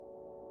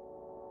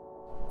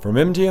From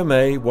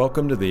MGMA,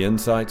 welcome to the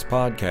Insights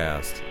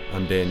Podcast.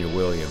 I'm Daniel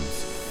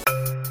Williams.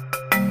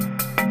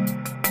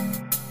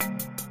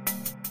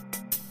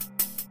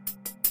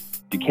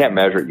 You can't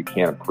measure it, you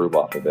can't improve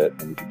off of it.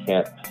 And if you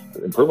can't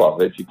improve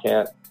off of it, you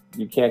can't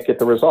get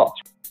the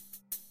results.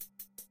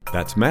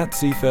 That's Matt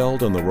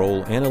Seefeld on the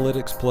role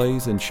analytics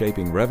plays in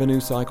shaping revenue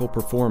cycle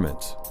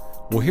performance.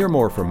 We'll hear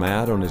more from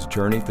Matt on his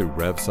journey through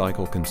rev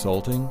cycle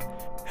consulting,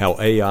 how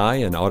AI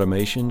and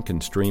automation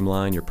can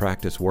streamline your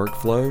practice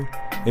workflow,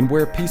 and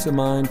where peace of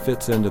mind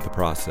fits into the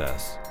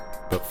process.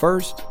 But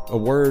first, a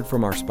word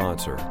from our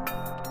sponsor.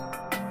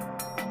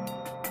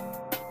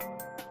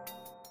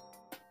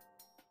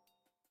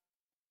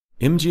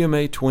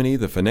 MGMA 20,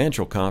 the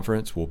financial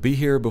conference, will be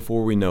here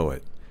before we know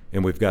it,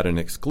 and we've got an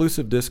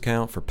exclusive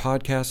discount for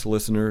podcast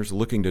listeners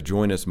looking to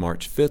join us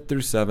March 5th through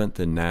 7th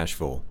in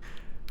Nashville.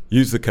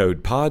 Use the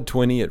code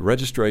POD20 at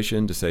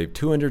registration to save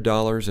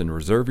 $200 and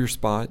reserve your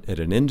spot at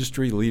an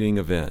industry-leading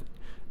event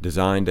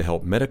designed to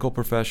help medical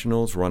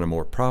professionals run a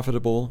more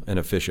profitable and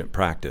efficient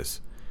practice.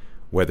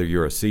 Whether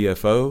you're a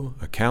CFO,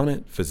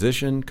 accountant,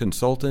 physician,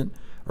 consultant,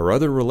 or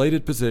other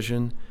related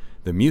position,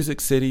 the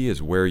Music City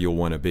is where you'll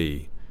want to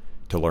be.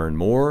 To learn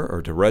more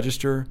or to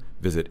register,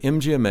 visit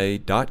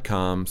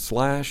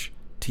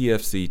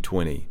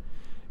mgma.com/TFC20.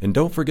 And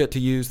don't forget to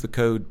use the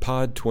code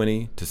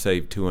POD20 to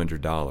save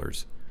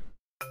 $200.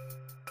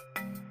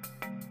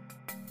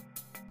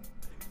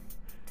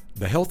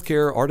 The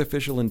healthcare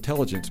artificial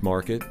intelligence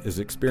market is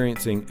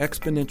experiencing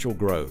exponential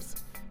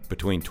growth.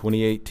 Between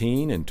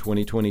 2018 and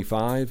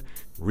 2025,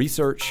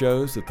 research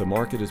shows that the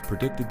market is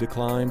predicted to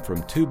climb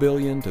from $2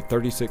 billion to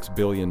 $36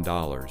 billion.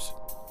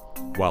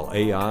 While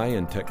AI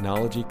and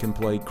technology can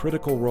play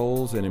critical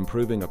roles in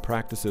improving a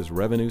practice's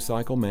revenue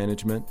cycle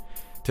management,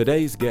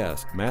 today's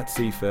guest, Matt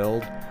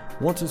Seefeld,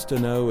 wants us to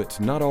know it's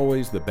not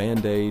always the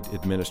Band-Aid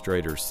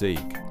administrators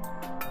seek.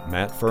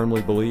 Matt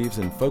firmly believes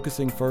in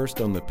focusing first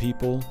on the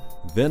people,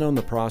 then on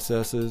the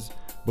processes,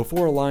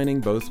 before aligning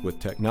both with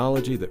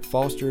technology that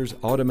fosters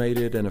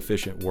automated and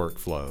efficient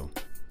workflow.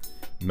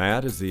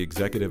 Matt is the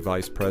Executive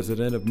Vice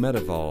President of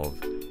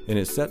MedEvolve and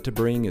is set to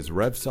bring his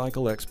rev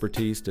cycle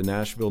expertise to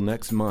Nashville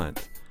next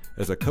month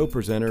as a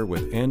co-presenter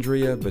with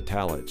Andrea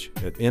Vitalich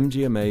at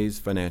MGMA's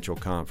Financial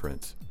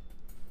Conference.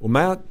 Well,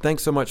 Matt,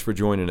 thanks so much for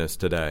joining us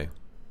today.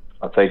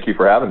 Thank you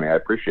for having me. I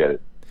appreciate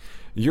it.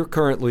 You're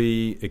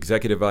currently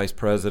Executive Vice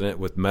President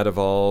with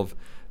MedEvolve.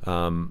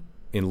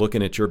 In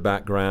looking at your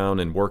background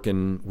and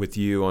working with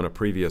you on a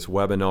previous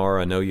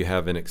webinar, I know you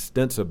have an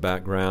extensive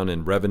background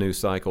in revenue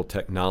cycle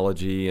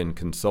technology and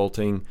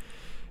consulting.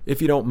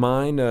 If you don't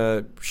mind,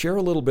 share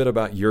a little bit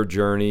about your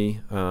journey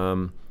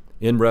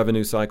in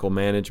revenue cycle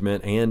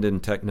management and in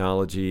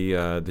technology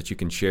that you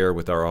can share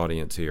with our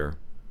audience here.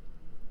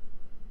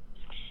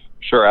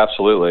 Sure,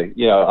 absolutely.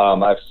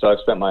 I've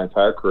spent my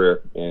entire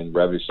career in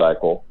revenue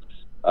cycle.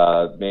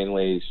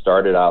 Mainly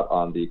started out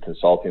on the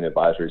consulting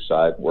advisory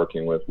side,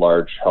 working with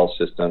large health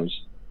systems,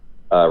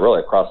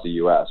 really across the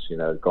U.S.,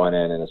 going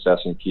in and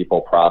assessing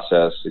people,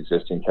 process,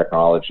 existing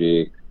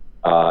technology,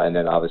 and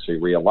then obviously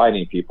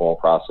realigning people,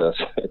 process,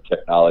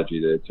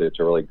 technology to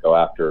really go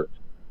after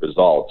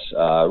results.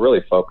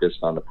 Really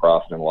focused on the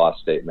profit and loss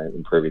statement,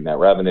 improving that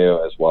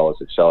revenue, as well as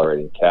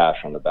accelerating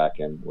cash on the back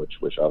end, which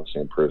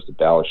obviously improves the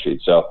balance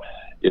sheet. So,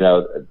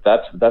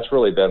 that's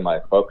really been my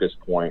focus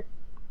point.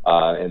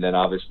 And then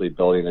obviously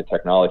building a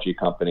technology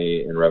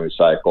company in revenue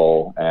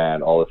cycle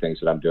and all the things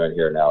that I'm doing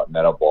here now at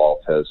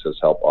MedEvolve has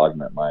helped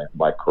augment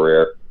my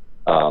career.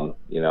 I've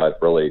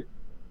really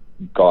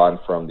gone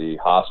from the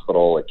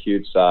hospital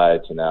acute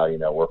side to now,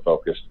 we're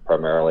focused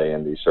primarily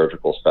in the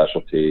surgical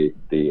specialty,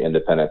 the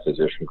independent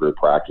physician group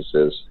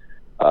practices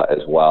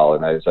as well.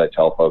 And as I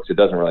tell folks, it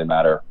doesn't really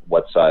matter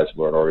what size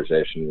of an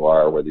organization you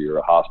are, whether you're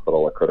a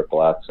hospital, a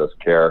critical access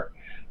care,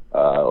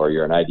 or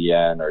you're an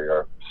IDN, or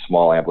you're a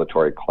small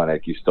ambulatory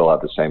clinic, you still have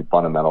the same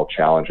fundamental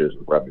challenges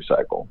with revenue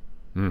cycle.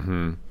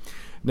 Mm-hmm.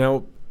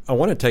 Now, I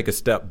want to take a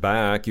step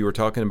back. You were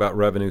talking about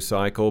revenue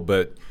cycle,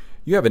 but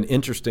you have an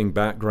interesting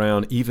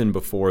background even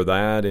before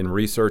that in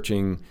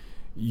researching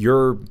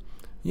your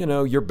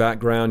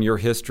background, your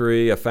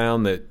history. I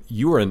found that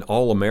you were an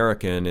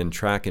All-American in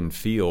track and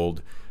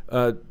field.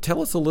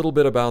 Tell us a little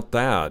bit about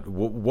that.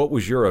 What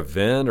was your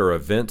event or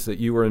events that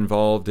you were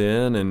involved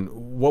in, and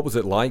what was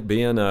it like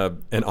being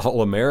an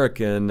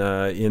All-American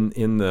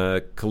in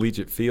the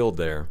collegiate field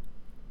there?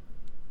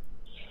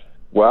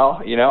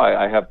 Well,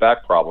 I have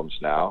back problems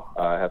now.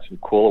 I have some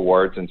cool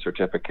awards and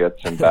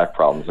certificates and back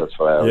problems. That's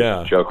what I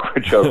always joke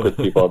with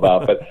people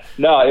about. But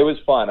no, it was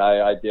fun.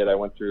 I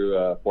went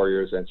through 4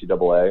 years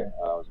NCAA.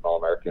 I was an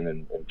All-American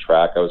in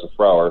track. I was a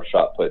thrower,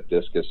 shot put,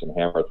 discus, and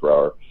hammer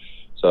thrower.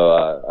 So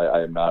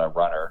I am not a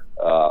runner,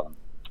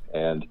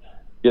 and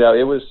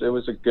it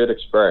was a good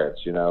experience.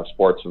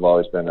 Sports have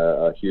always been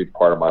a huge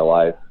part of my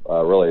life,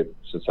 really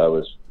since I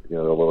was a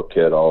little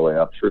kid all the way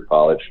up through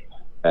college,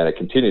 and it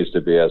continues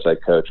to be as I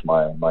coach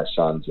my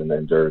sons in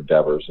their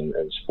endeavors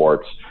in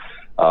sports.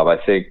 I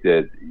think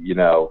that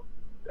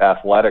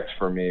athletics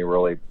for me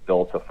really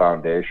built a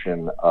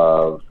foundation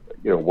of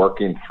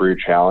working through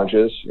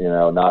challenges.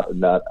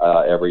 Not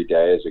every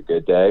day is a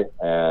good day,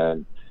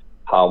 and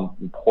how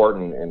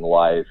important in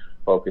life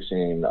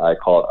focusing, I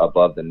call it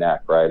above the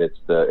neck, right? It's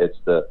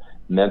the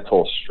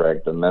mental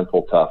strength, the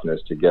mental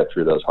toughness to get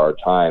through those hard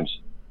times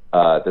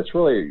that's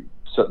really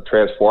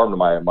transformed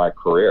my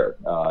career.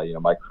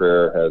 My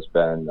career has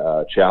been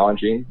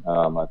challenging.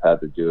 I've had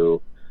to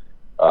do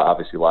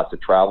obviously lots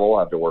of travel. I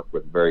have to work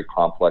with very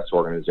complex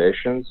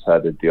organizations,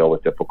 had to deal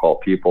with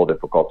difficult people,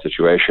 difficult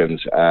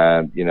situations.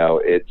 And,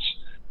 it's,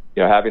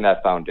 having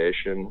that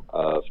foundation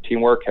of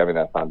teamwork, having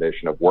that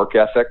foundation of work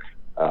ethic,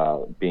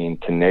 being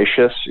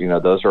tenacious,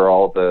 those are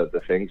all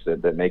the things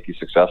that make you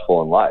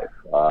successful in life,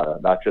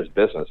 not just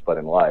business, but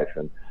in life.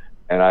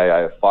 And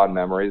I have fond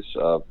memories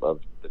of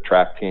the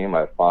track team. I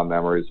have fond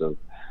memories of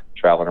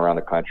traveling around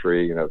the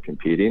country,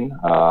 competing.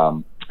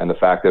 And the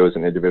fact that it was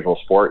an individual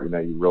sport,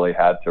 you really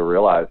had to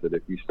realize that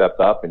if you stepped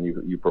up and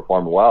you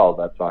performed well,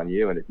 that's on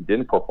you. And if you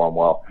didn't perform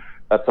well,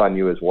 that's on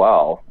you as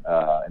well.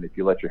 And if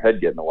you let your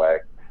head get in the way,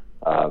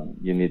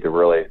 you need to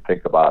really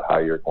think about how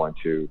you're going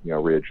to,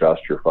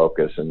 readjust your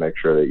focus and make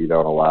sure that you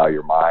don't allow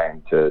your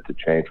mind to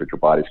change what your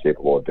body's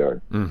capable of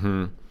doing.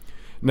 Mm-hmm.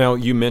 Now,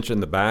 you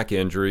mentioned the back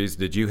injuries.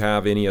 Did you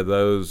have any of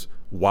those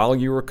while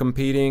you were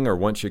competing or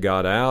once you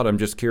got out? I'm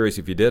just curious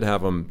if you did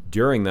have them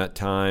during that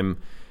time,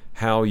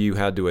 how you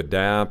had to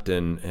adapt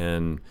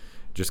and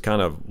just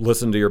kind of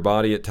listen to your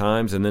body at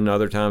times and then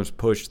other times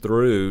push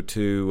through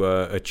to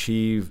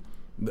achieve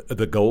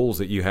the goals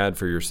that you had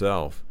for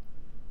yourself.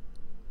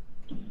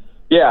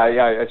 Yeah,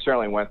 I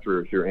certainly went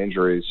through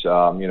injuries.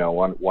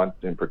 One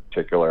in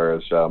particular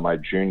is my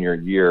junior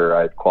year.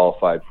 I had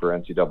qualified for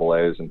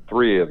NCAAs in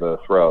 3 of the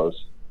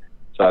throws.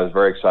 So I was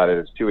very excited.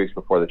 It was 2 weeks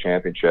before the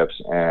championships,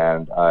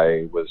 and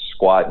I was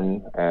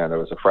squatting, and there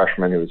was a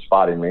freshman who was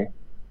spotting me,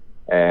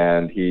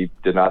 and he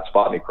did not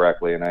spot me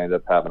correctly, and I ended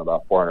up having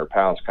about 400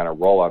 pounds kind of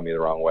roll on me the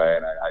wrong way,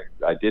 and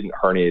I didn't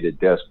herniated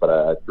disc, but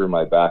I threw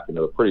my back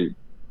into a pretty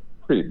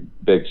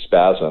big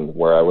spasm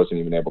where I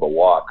wasn't even able to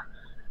walk.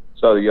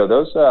 So,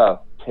 those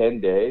 10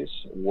 days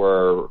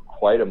were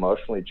quite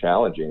emotionally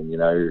challenging.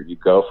 You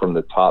go from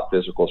the top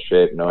physical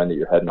shape, knowing that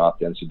you're heading off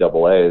to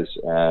NCAAs,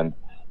 and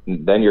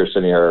then you're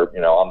sitting here,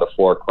 on the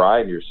floor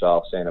crying to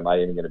yourself saying, am I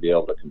even going to be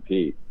able to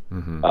compete?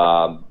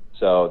 Mm-hmm.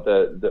 So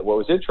what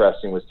was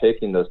interesting was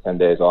taking those 10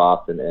 days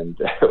off and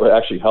it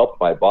actually helped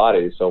my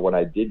body. So when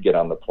I did get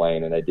on the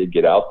plane and I did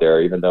get out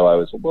there, even though I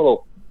was a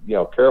little,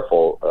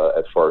 careful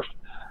at first,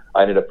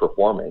 I ended up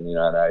performing, and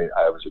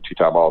I was a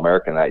 2-time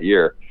All-American that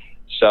year.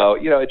 So,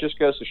 it just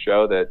goes to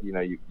show that,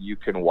 you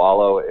can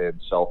wallow in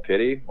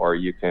self-pity or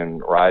you can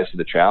rise to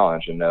the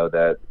challenge and know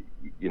that,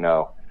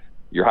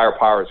 your higher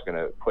power is going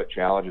to put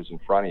challenges in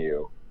front of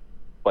you,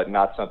 but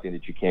not something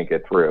that you can't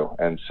get through.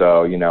 And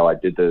so, I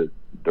did the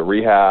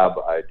rehab,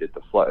 I did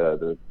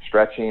the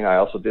stretching, I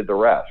also did the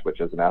rest,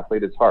 which as an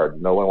athlete, it's hard.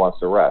 No one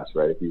wants to rest,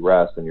 right? If you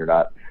rest and you're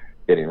not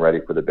getting ready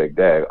for the big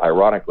day.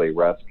 Ironically,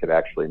 rest can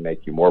actually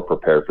make you more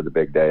prepared for the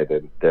big day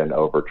than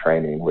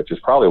overtraining, which is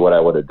probably what I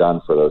would have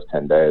done for those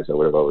 10 days. I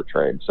would have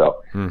overtrained.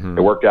 So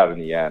It worked out in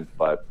the end,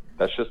 but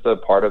that's just a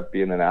part of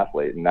being an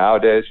athlete. And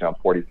nowadays, I'm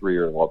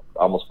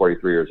almost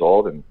 43 years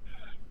old, and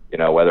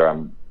whether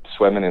I'm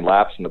swimming in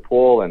laps in the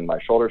pool and my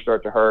shoulders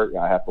start to hurt,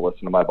 I have to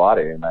listen to my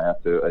body and I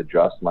have to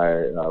adjust my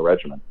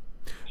regimen.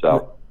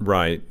 So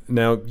right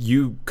now,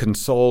 you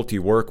consult,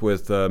 you work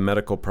with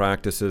medical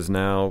practices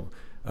now.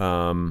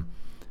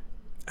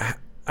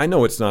 I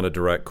know it's not a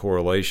direct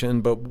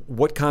correlation, but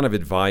what kind of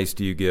advice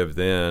do you give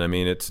then? I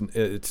mean,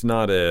 it's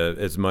not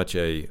as much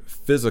a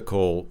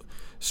physical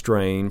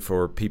strain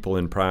for people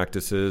in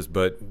practices,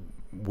 but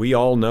we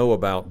all know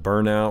about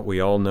burnout. We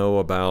all know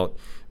about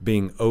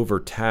being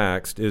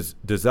overtaxed.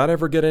 Does that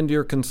ever get into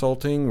your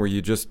consulting where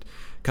you just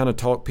kind of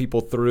talk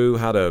people through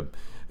how to,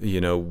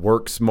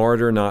 work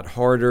smarter, not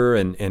harder,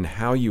 and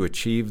how you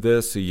achieve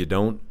this so you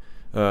don't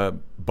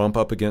bump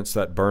up against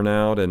that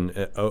burnout and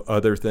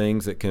other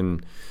things that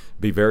can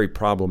be very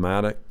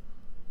problematic?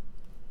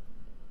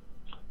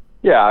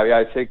 Yeah,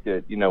 I think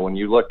that, when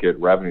you look at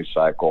revenue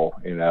cycle,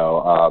 we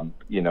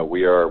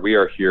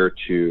are here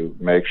to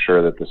make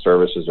sure that the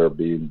services are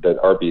being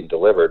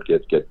delivered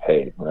get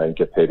paid, right?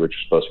 Get paid what you're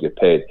supposed to get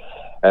paid.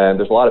 And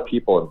there's a lot of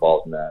people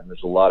involved in that. And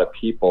there's a lot of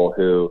people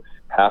who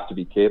have to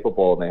be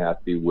capable and they have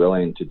to be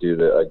willing to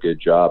do a good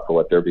job for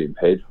what they're being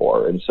paid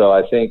for. And so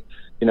I think,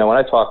 when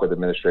I talk with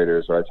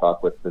administrators or I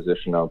talk with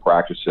physician-owned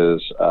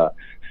practices,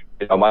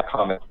 my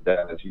comment to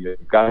them is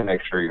you've got to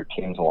make sure your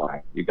team's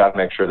aligned. You've got to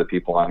make sure the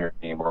people on your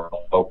team are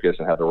focused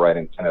and have the right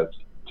incentives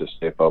to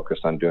stay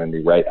focused on doing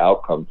the right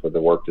outcome for the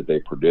work that they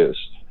produce.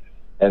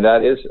 And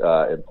that is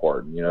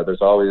important.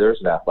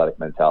 There's an athletic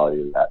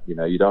mentality to that.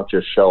 You don't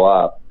just show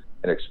up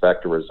and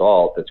expect a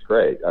result that's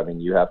great. I mean,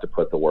 you have to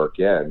put the work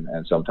in,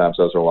 and sometimes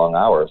those are long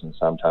hours, and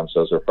sometimes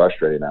those are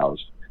frustrating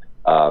hours.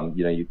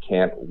 You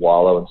can't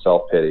wallow in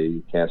self-pity.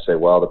 You can't say,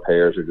 well, the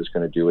payers are just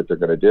going to do what they're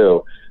going to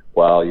do.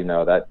 Well,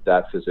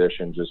 that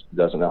physician just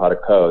doesn't know how to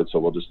code, so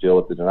we'll just deal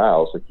with the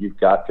denials. Like, you've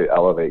got to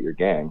elevate your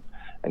game.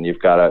 and you've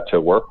got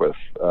to work with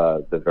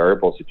the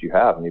variables that you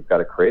have, and you've got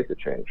to create the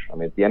change. I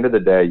mean, at the end of the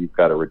day, you've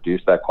got to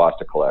reduce that cost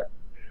to collect.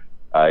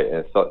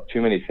 I thought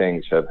too many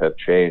things have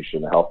changed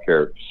in the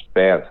healthcare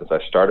span since I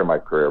started my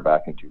career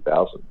back in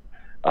 2000.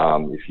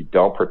 If you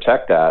don't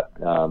protect that,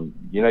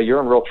 you're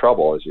in real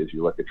trouble as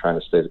you look at trying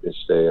to stay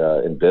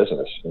in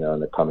business, in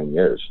the coming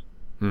years.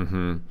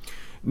 Mm-hmm.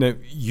 Now,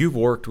 you've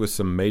worked with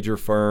some major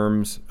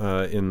firms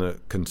in the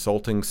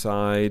consulting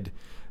side.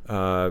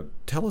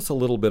 Tell us a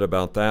little bit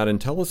about that,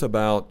 and tell us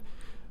about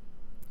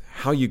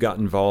how you got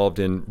involved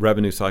in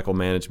revenue cycle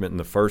management in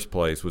the first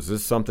place. Was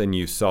this something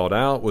you sought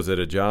out? Was it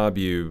a job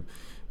you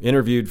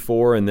interviewed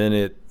for, and then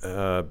it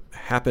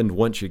happened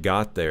once you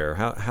got there?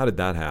 How did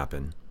that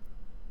happen?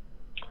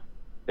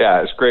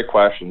 Yeah, it's a great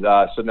question.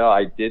 So no,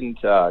 I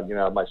didn't.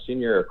 My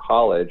senior year of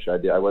college,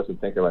 I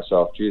wasn't thinking to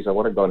myself, geez, I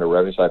want to go into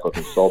revenue cycle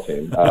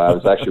consulting. I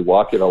was actually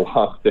walking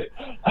along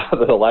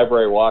the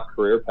library walk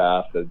career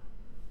path, and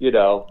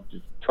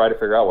just try to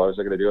figure out what was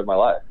I going to do with my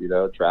life.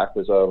 Track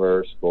was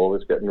over, school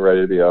was getting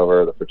ready to be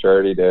over, the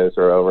fraternity days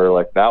are over.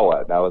 Like, now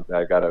what?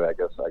 I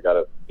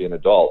gotta be an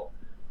adult.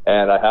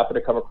 And I happened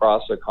to come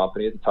across a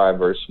company at the time,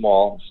 very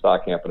small,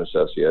 Stockamp and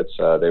Associates.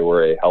 They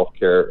were a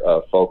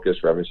healthcare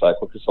focused revenue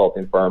cycle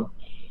consulting firm.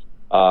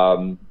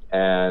 I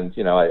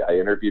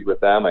interviewed with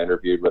them. I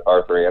interviewed with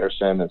Arthur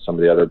Andersen and some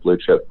of the other blue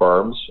chip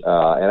firms.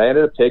 And I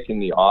ended up taking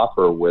the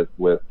offer with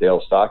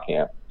Dale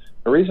Stockamp.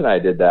 The reason I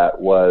did that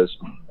was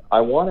I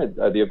wanted,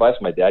 the advice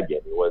my dad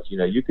gave me was,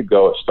 you could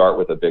go start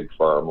with a big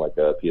firm like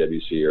a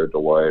PwC or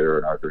Deloitte or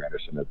an Arthur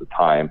Andersen at the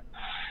time,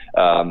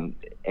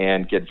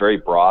 and get very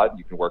broad.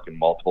 You can work in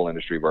multiple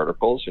industry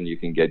verticals, and you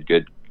can get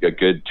a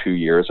good 2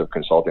 years of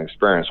consulting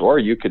experience, or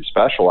you could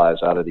specialize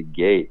out of the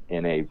gate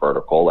in a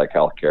vertical like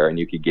healthcare, and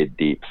you could get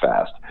deep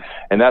fast.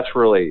 And that's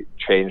really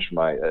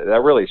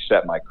that really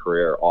set my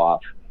career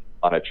off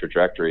on a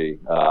trajectory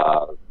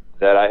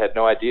that I had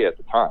no idea at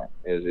the time,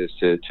 is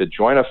to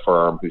join a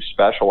firm who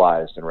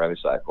specialized in revenue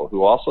cycle,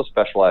 who also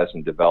specialized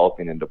in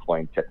developing and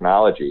deploying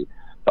technology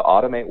to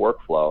automate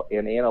workflow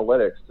and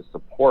analytics to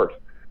support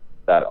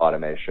that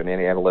automation,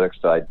 and analytics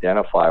to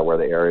identify where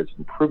the areas of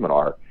improvement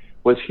are,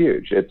 was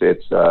huge.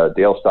 It's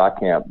Dale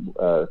Stockamp,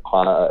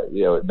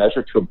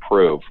 measure to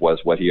improve was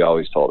what he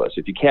always told us.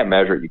 If you can't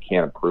measure it, you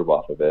can't improve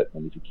off of it.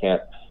 And if you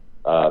can't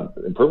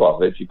improve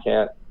off of it, you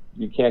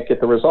can't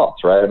get the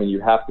results, right? I mean,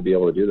 you have to be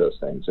able to do those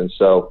things. And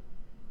so,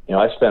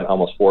 I spent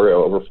almost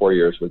over 4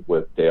 years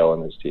with Dale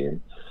and his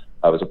team.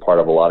 I was a part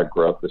of a lot of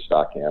growth with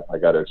Stockamp. I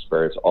got to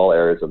experience all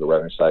areas of the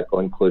revenue cycle,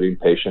 including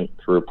patient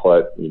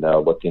throughput,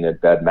 looking at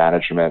bed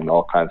management and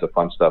all kinds of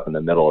fun stuff in the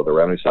middle of the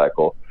revenue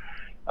cycle.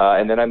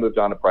 And then I moved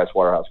on to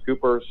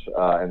PricewaterhouseCoopers,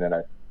 and then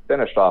I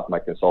finished off my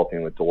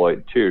consulting with Deloitte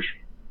and Touche.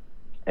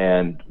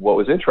 And what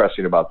was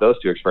interesting about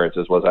those two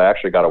experiences was I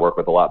actually got to work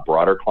with a lot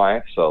broader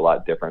clients, so a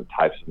lot different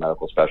types of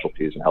medical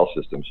specialties and health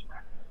systems.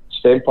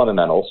 Same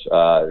fundamentals,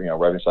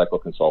 revenue cycle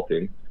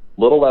consulting.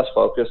 Little less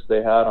focus they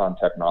had on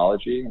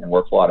technology and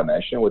workflow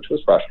automation, which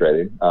was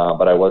frustrating.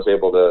 But I was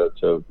able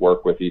to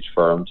work with each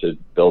firm to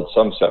build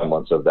some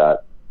semblance of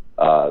that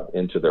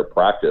into their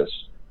practice.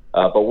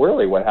 But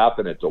really what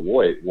happened at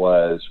Deloitte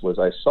was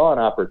I saw an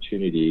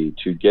opportunity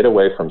to get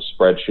away from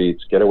spreadsheets,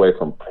 get away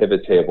from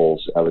pivot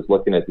tables. I was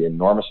looking at the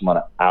enormous amount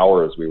of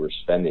hours we were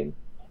spending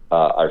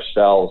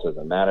ourselves as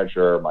a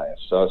manager, my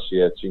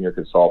associate, senior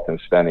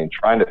consultant spending,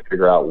 trying to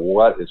figure out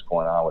what is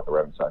going on with the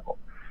revenue cycle.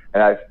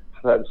 And I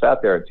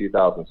sat there in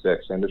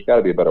 2006 and there's got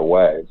to be a better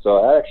way. So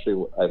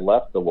I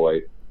left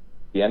Deloitte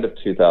at the end of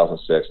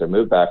 2006. I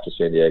moved back to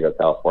San Diego,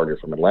 California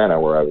from Atlanta,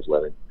 where I was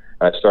living.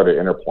 And I started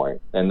Interpoint.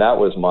 And that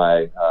was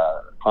my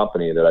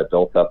company that I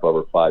built up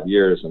over 5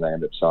 years, and I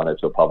ended up selling it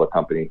to a public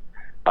company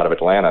out of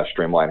Atlanta,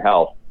 Streamline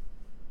Health.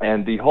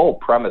 And the whole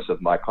premise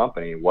of my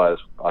company was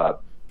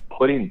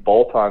putting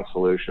bolt-on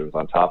solutions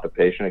on top of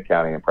patient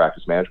accounting and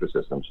practice management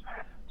systems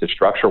to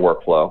structure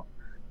workflow,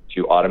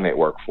 to automate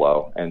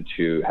workflow, and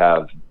to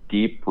have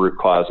deep root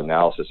cause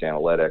analysis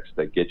analytics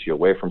that get you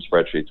away from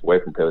spreadsheets, away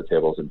from pivot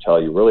tables, and tell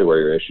you really where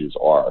your issues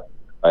are.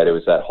 Right? It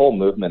was that whole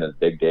movement of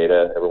big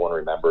data. Everyone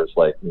remembers,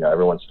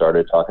 everyone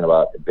started talking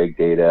about big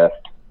data,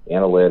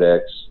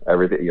 analytics,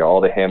 everything,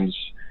 all the HIMSS,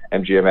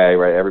 MGMA,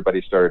 right?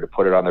 Everybody started to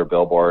put it on their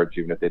billboards,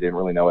 even if they didn't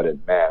really know what it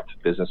meant.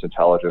 Business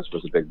intelligence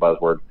was a big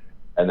buzzword.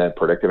 And then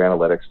predictive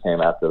analytics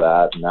came after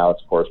that. And now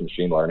it's, of course,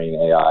 machine learning,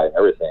 AI,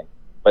 everything.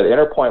 But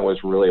Interpoint was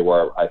really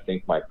where I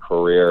think my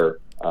career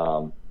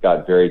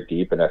got very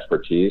deep in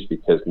expertise,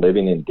 because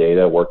living in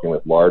data, working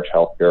with large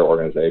healthcare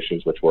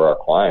organizations, which were our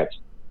clients,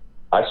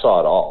 I saw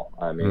it all.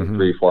 I mean,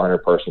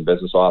 300-400 person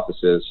business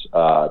offices,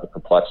 the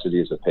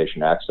complexities of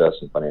patient access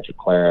and financial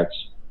clearance,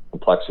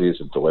 complexities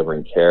of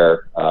delivering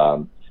care.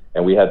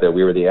 And we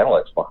were the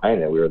analytics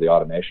behind it. We were the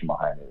automation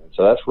behind it. And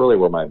so that's really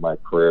where my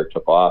career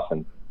took off.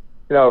 And,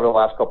 over the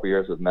last couple of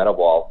years with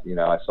MediVault,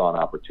 I saw an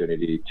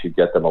opportunity to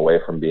get them away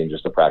from being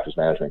just a practice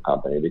management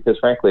company, because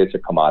frankly, it's a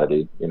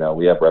commodity.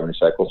 We have revenue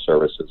cycle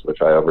services,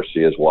 which I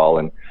oversee as well,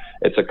 and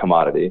it's a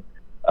commodity.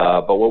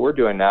 But what we're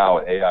doing now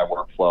with AI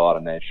workflow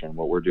automation,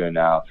 what we're doing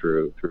now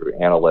through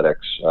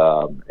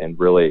analytics, and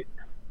really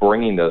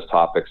bringing those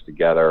topics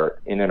together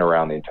in and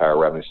around the entire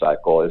revenue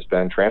cycle has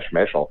been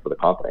transformational for the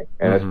company,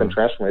 and it's been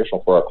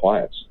transformational for our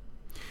clients.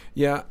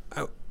 Yeah,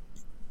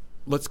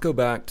 let's go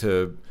back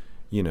to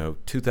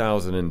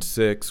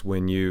 2006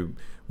 when you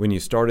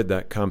started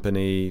that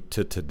company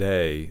to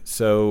today.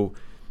 So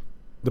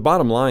the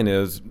bottom line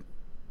is,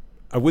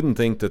 I wouldn't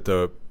think that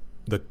the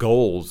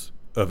goals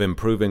of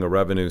improving a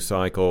revenue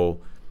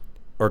cycle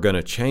are going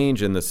to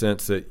change in the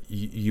sense that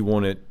you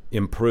want it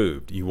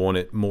improved, you want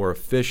it more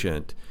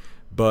efficient,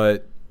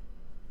 but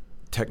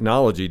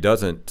technology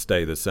doesn't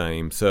stay the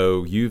same.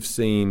 So you've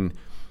seen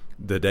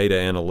the data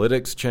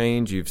analytics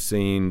change, you've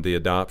seen the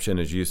adoption,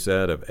 as you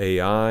said, of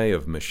AI,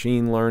 of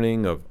machine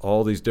learning, of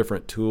all these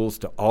different tools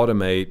to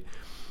automate.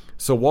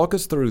 So walk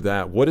us through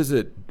that.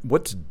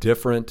 What's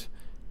different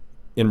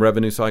in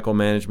revenue cycle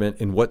management,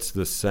 and what's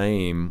the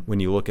same when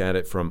you look at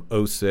it from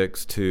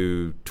 2006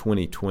 to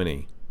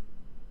 2020?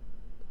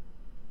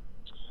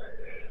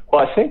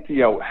 Well, I think,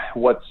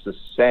 what's the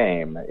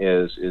same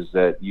is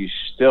that you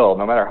still,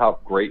 no matter how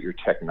great your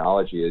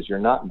technology is, you're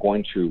not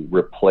going to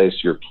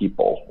replace your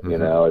people,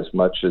 as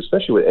much,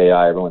 especially with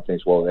AI. Everyone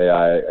thinks, well,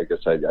 AI, I guess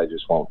I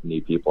just won't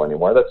need people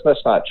anymore.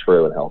 That's not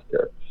true in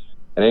healthcare.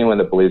 And anyone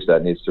that believes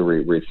that needs to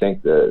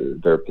rethink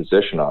their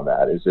position on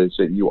that. Is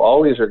that you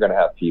always are going to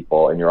have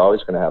people, and you're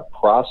always going to have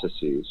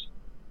processes,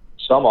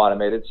 some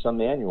automated, some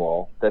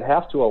manual, that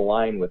have to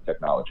align with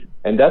technology.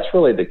 And that's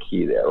really the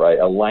key there, right?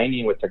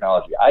 Aligning with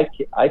technology.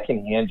 I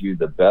can hand you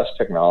the best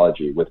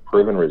technology with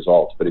proven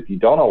results, but if you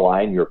don't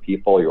align your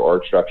people, your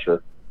org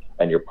structure,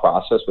 and your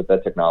process with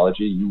that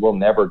technology, you will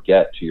never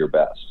get to your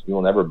best. You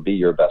will never be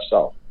your best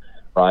self,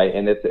 right?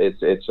 And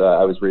it's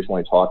I was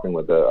recently talking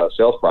with a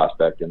sales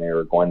prospect, and they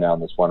were going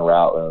down this one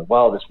route.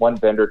 This one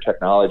vendor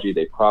technology,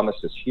 they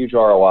promised this huge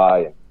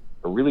ROI, and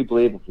I really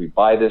believe if we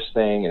buy this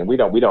thing, and we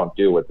don't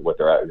do what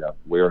they're at,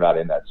 we're not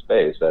in that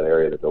space, that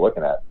area that they're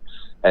looking at.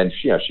 And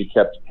she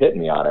kept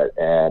hitting me on it,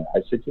 and I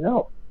said,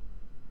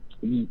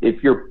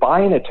 if you're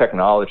buying a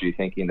technology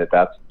thinking that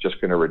that's just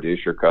going to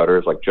reduce your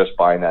coders, like just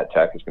buying that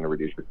tech is going to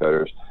reduce your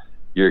coders,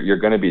 you're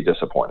going to be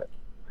disappointed,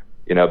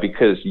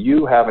 because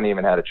you haven't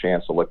even had a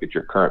chance to look at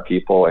your current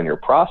people and your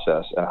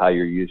process and how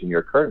you're using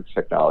your current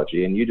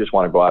technology, and you just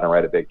want to go out and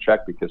write a big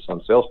check because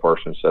some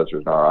salesperson says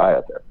there's an ROI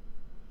out there.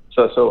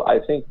 So I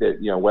think that,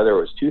 whether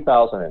it was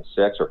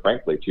 2006 or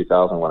frankly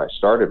 2000 when I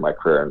started my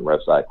career in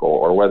rev cycle,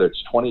 or whether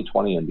it's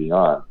 2020 and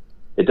beyond,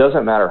 it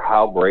doesn't matter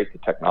how great the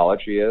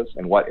technology is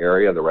and what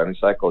area of the revenue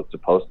cycle it's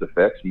supposed to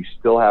fix. You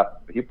still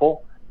have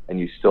people and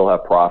you still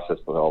have process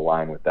that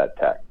align with that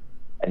tech.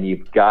 And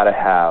you've got to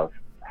have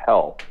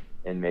help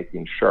in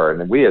making sure. And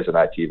then we as an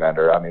IT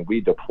vendor,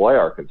 we deploy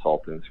our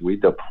consultants, we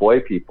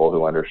deploy people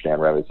who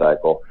understand revenue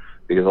cycle,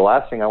 because the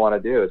last thing I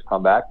want to do is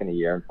come back in a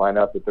year and find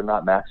out that they're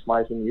not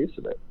maximizing the use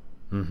of it.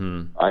 All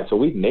right, so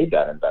we've made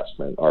that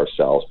investment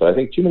ourselves, but I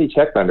think too many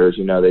tech vendors,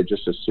 they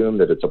just assume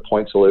that it's a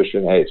point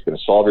solution. Hey, it's going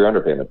to solve your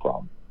underpayment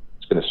problem.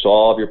 It's going to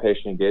solve your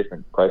patient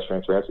engagement, price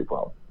transparency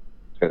problem.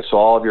 It's going to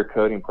solve your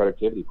coding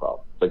productivity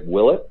problem. It's like,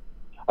 will it?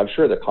 I'm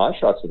sure the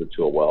constructs of the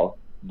tool will,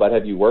 but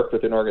have you worked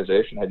with an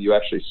organization? Have you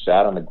actually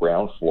sat on the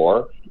ground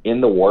floor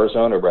in the war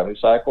zone of revenue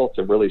cycle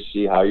to really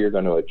see how you're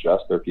going to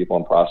adjust their people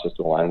and process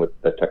to align with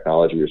the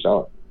technology you're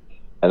selling?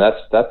 And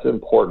that's an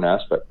important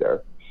aspect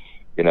there.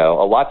 A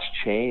lot's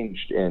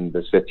changed in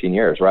this 15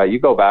 years, right? You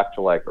go back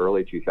to like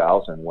early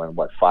 2000 when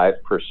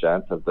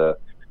 5% of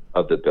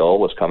the bill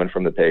was coming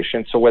from the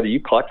patient. So whether you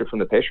collected from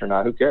the patient or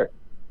not, who cared?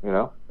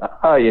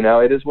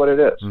 It is what it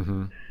is.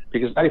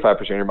 Because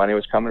 95% of your money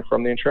was coming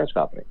from the insurance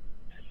company.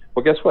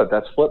 Well, guess what?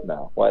 That's flipped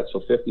now. Right?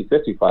 So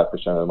 55%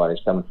 of the money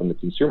is coming from the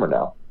consumer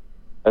now.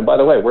 And by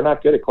the way, we're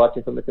not good at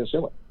collecting from the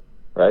consumer,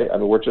 right?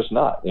 We're just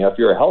not. If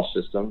you're a health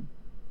system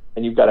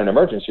and you've got an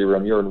emergency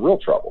room, you're in real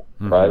trouble,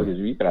 right? Because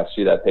you can have to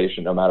see that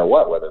patient no matter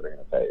whether they're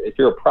going to pay. If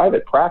you're a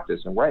private practice,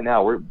 and right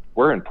now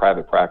we're in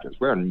private practice,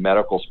 we're in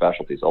medical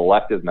specialties,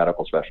 elective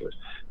medical specialties,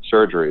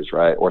 surgeries,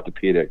 right?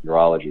 Orthopedic,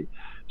 urology,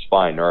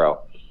 spine,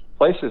 neuro,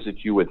 places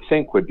that you would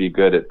think would be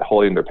good at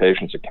holding their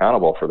patients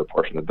accountable for the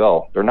portion of the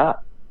bill. They're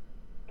not.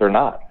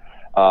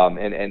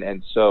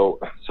 And so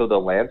the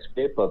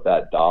landscape of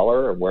that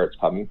dollar and where it's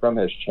coming from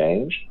has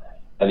changed,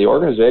 and the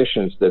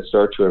organizations that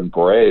start to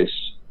embrace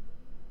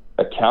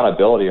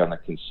accountability on the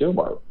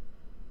consumer,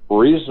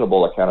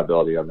 reasonable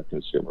accountability on the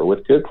consumer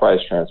with good price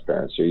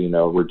transparency,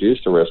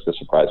 reduce the risk of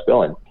surprise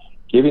billing,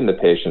 giving the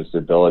patients the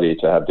ability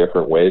to have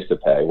different ways to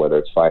pay, whether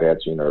it's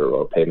financing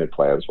or payment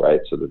plans,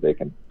 right? So that they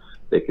can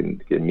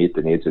meet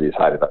the needs of these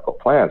high deductible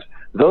plans.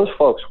 Those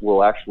folks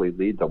will actually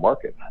lead the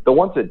market. The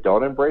ones that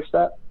don't embrace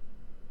that,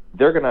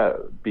 they're going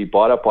to be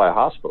bought up by a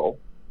hospital,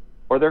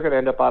 or they're going to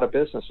end up out of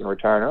business and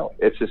retiring early.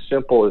 It's as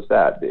simple as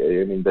that.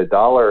 The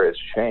dollar has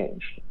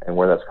changed and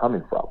where that's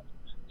coming from.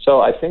 So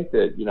I think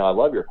that, I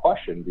love your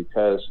question,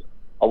 because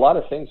a lot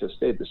of things have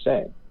stayed the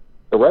same.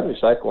 The revenue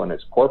cycle in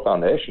its core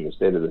foundation has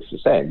stayed the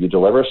same. You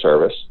deliver a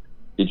service.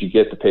 Did you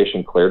get the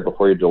patient cleared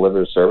before you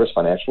deliver the service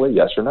financially?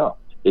 Yes or no?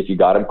 If you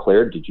got them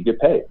cleared, did you get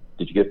paid?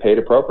 Did you get paid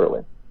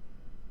appropriately?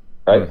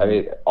 Right?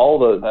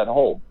 That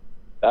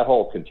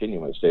whole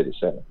continuum has stayed the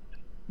same.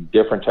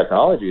 different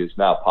technology is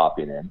now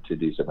popping into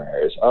these different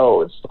areas.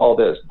 Oh, install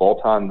this,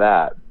 bolt on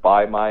that,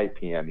 buy my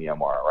PM EMR,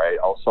 right?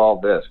 I'll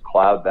solve this,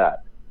 cloud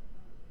that.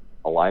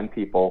 Align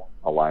people,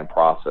 align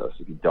process.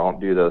 If you don't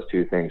do those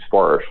two things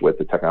first with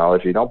the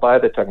technology, don't buy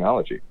the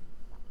technology.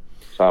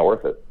 It's not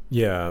worth it.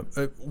 Yeah.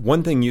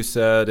 One thing you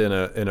said in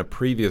a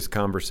previous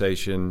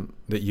conversation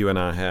that you and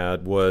I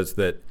had was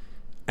that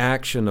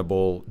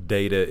actionable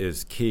data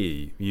is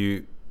key.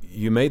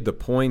 You made the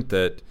point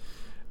that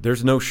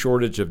there's no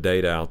shortage of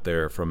data out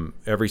there from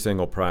every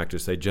single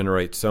practice. They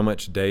generate so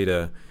much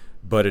data,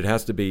 but it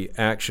has to be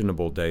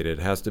actionable data. It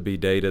has to be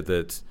data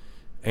that's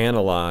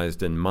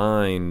analyzed and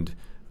mined.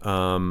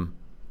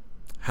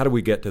 How do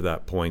we get to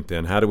that point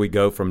then? How do we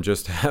go from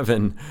just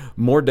having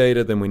more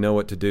data than we know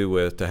what to do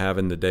with to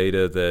having the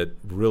data that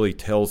really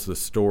tells the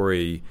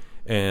story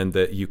and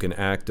that you can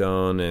act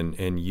on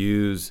and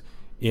use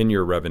in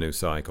your revenue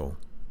cycle?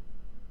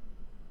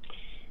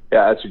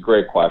 Yeah, that's a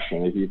great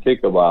question. If you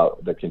think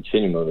about the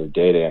continuum of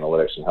data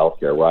analytics in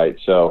healthcare, right?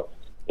 So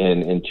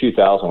in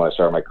 2000, when I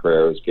started my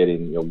career, it was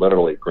getting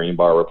literally green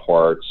bar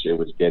reports. It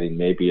was getting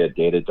maybe a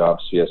data dump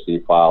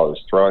CSV file. It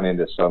was thrown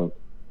into some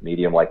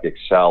medium like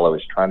Excel. I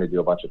was trying to do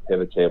a bunch of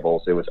pivot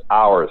tables. It was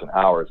hours and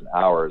hours and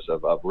hours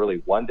of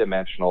really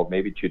one-dimensional,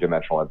 maybe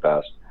two-dimensional at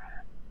best,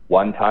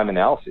 one-time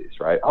analyses,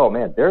 right? Oh,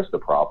 man, there's the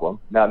problem.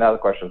 Now the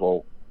question is,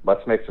 well,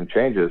 let's make some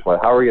changes. Well,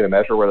 how are we going to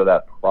measure whether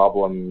that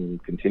problem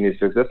continues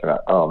to exist or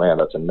not? Oh, man,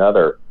 that's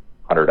another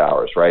 100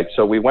 hours, right?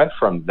 So we went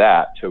from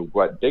that to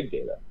big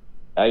data.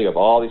 Now you have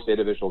all these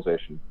data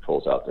visualization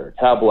tools out there,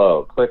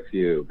 Tableau,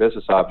 ClickView,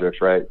 Business Objects,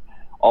 right?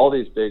 All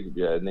these big,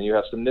 and then you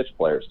have some niche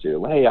players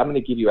too. Hey, I'm going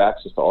to give you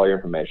access to all your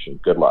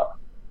information. Good luck.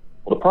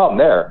 Well, the problem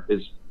there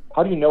is,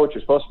 how do you know what you're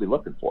supposed to be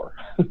looking for?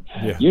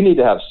 Yeah. You need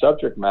to have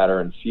subject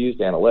matter infused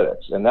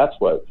analytics, and that's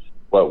what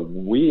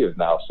we have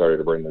now started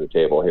to bring to the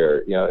table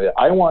here.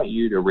 I want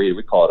you to read,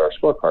 we call it our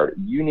scorecard.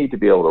 You need to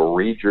be able to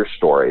read your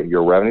story,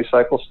 your revenue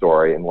cycle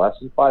story, in less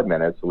than 5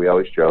 minutes. We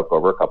always joke,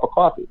 over a cup of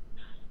coffee.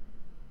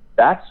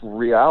 That's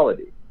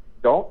reality.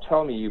 Don't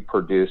tell me you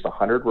produced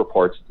 100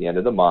 reports at the end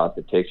of the month.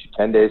 It takes you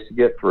 10 days to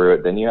get through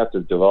it. Then you have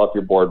to develop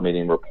your board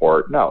meeting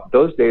report. No,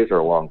 those days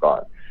are long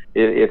gone.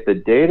 If the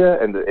data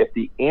and if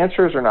the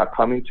answers are not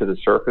coming to the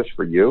surface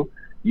for you,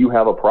 you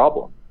have a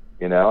problem.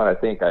 And I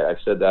think I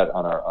said that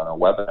on our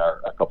webinar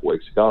a couple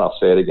weeks ago, and I'll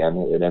say it again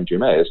at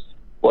MGMA, is,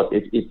 look,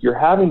 if you're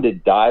having to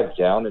dive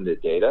down into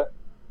data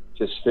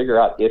to figure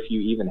out if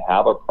you even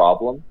have a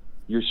problem,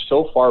 you're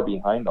so far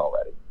behind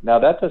already. Now,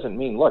 that doesn't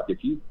mean, look,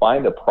 if you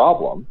find a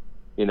problem,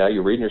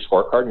 you're reading your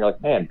scorecard and you're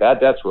like, man,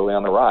 bad debt's really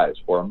on the rise,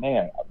 or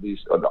man, the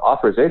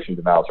authorization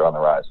denials are on the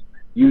rise.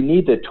 You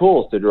need the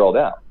tools to drill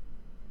down.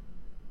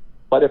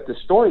 But if the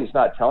story is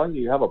not telling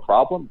you have a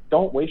problem,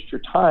 don't waste your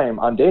time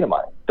on data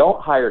mining.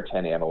 Don't hire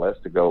 10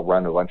 analysts to go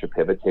run a bunch of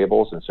pivot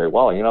tables and say,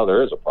 well,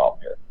 there is a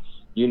problem here.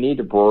 You need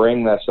to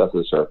bring that stuff to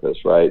the surface,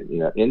 right?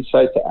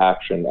 Insight to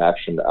action,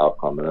 action to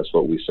outcome. And that's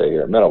what we say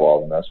here at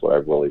Minival, and that's what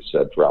I've really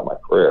said throughout my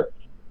career,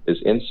 is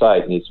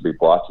insight needs to be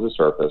brought to the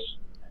surface.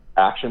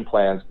 Action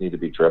plans need to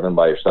be driven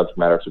by your subject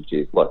matter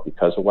expertise. Look,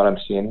 because of what I'm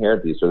seeing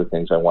here, these are the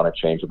things I want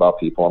to change about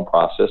people and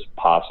process,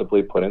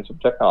 possibly put in some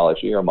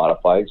technology or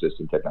modify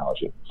existing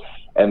technology.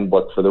 And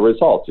look for the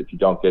results. If you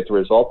don't get the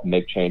result,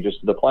 make changes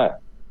to the plan.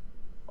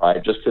 All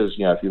right? Just because,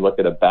 if you look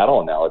at a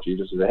battle analogy,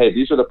 just say, hey,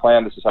 these are the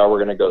plan, this is how we're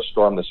going to go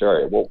storm this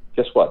area. Well,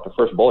 guess what? The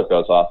first bullet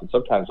goes off, and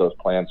sometimes those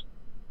plans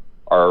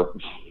are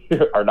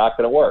not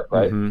going to work,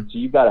 right? Mm-hmm. So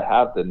you've got to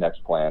have the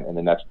next plan and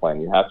the next plan.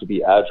 You have to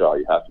be agile.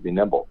 You have to be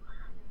nimble.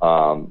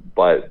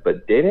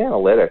 But data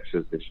analytics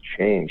has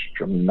changed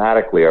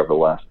dramatically over the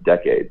last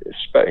decade.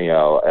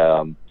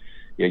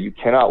 You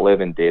cannot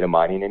live in data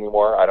mining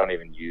anymore. I don't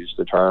even use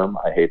the term.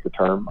 I hate the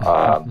term.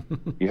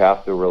 You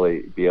have to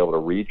really be able to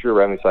read your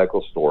revenue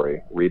cycle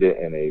story, read it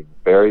in a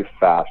very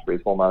fast,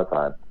 reasonable amount of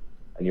time,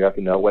 and you have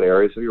to know what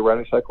areas of your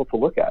revenue cycle to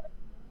look at.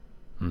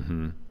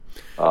 Mm-hmm.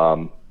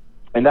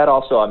 And that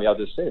also, I'll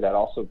just say, that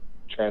also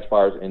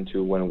transpires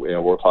into when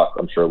we'll talk,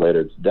 I'm sure,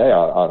 later today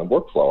on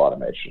workflow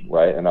automation,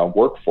 right? And on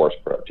workforce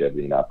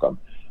productivity and outcome.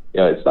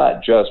 It's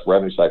not just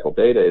revenue cycle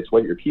data, it's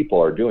what your people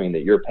are doing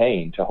that you're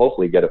paying to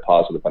hopefully get a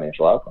positive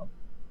financial outcome.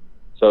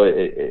 So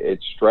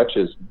it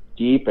stretches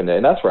deep, and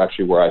that's where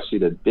I see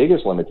the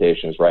biggest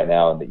limitations right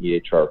now in the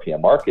EHR PM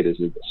market is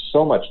that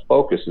so much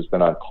focus has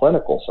been on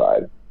clinical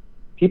side.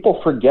 People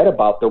forget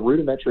about the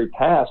rudimentary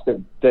tasks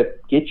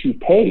that get you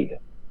paid.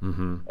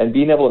 Mm-hmm. And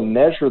being able to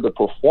measure the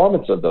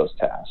performance of those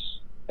tasks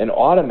and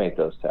automate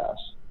those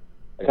tasks.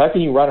 Like, how can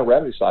you run a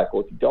revenue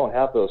cycle if you don't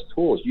have those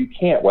tools? You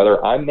can't,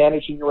 whether I'm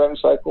managing your revenue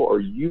cycle or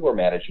you are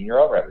managing your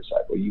own revenue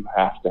cycle. You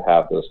have to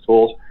have those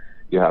tools.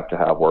 You have to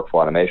have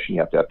workflow automation.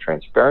 You have to have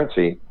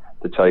transparency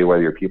to tell you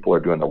whether your people are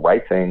doing the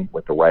right thing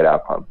with the right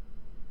outcome.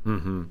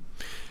 Mm-hmm.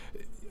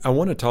 I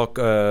want to talk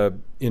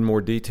in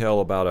more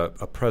detail about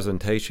a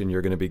presentation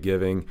you're going to be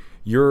giving.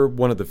 You're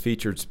one of the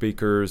featured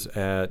speakers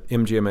at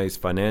MGMA's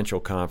financial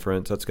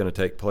conference. That's going to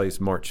take place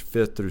March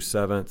 5th through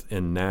 7th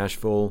in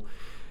Nashville.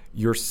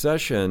 Your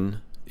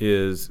session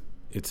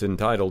it's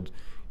entitled,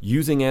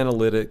 using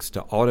analytics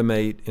to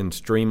automate and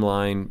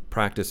streamline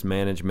practice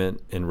management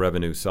and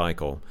revenue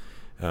cycle.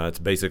 It's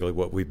basically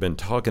what we've been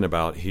talking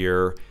about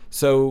here.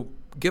 So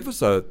give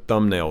us a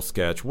thumbnail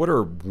sketch. What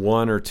are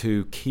one or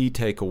two key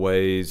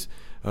takeaways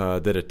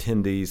that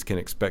attendees can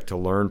expect to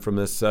learn from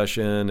this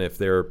session if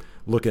they're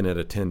looking at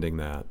attending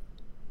that?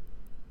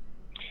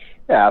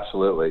 Yeah,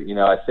 absolutely.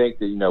 I think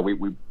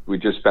that, we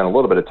just spent a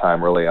little bit of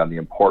time really on the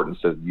importance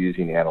of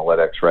using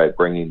analytics, right?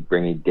 Bringing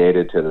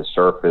data to the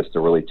surface to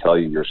really tell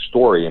you your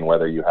story and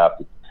whether you have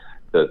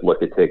to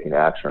look at taking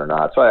action or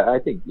not. So I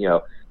think,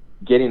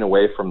 getting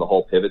away from the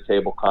whole pivot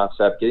table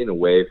concept, getting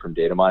away from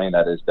data mining,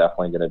 that is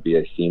definitely going to be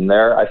a theme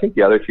there. I think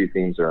the other two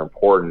themes that are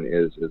important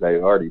is, as I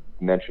already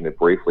mentioned it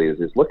briefly,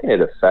 is looking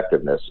at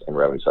effectiveness in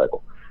revenue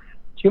cycle.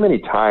 Too many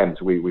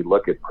times we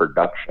look at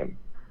production,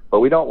 but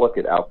we don't look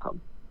at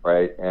outcome,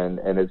 right? And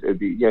it'd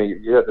be,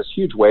 you have this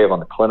huge wave on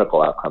the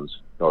clinical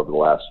outcomes over the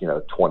last,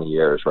 20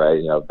 years,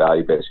 right?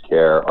 Value-based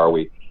care. Are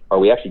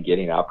we actually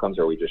getting outcomes,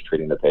 or are we just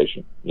treating the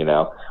patient?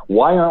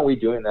 Why aren't we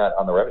doing that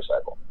on the revenue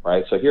cycle,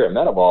 right? So here at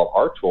MedEvolve,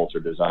 our tools are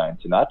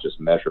designed to not just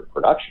measure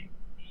production,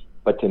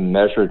 but to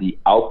measure the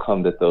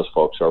outcome that those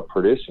folks are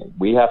producing.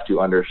 We have to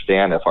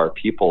understand if our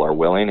people are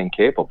willing and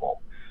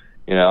capable,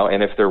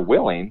 and if they're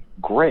willing,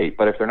 great.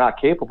 But if they're not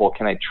capable,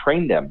 can I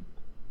train them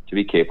to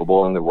be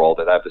capable in the role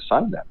that I've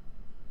assigned them?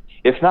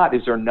 If not,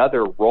 is there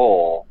another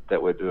role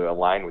that would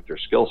align with their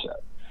skill set?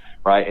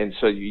 Right. And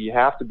so you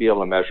have to be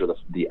able to measure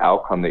the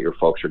outcome that your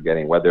folks are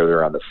getting, whether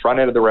they're on the front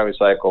end of the revenue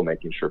cycle,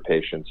 making sure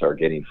patients are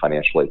getting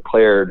financially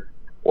cleared,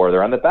 or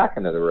they're on the back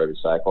end of the revenue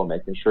cycle,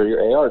 making sure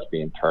your AR is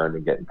being turned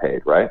and getting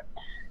paid. Right.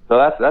 So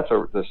that's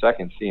the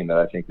second theme that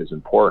I think is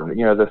important.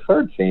 The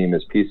third theme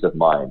is peace of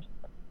mind.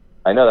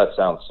 I know that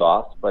sounds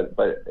soft, but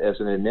as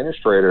an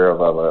administrator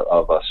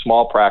of a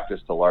small practice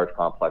to large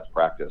complex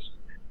practice,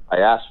 I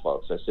asked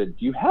folks, I said,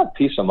 do you have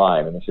peace of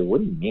mind? And they said,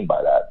 what do you mean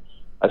by that?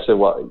 I said,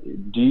 well,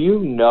 do you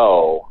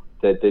know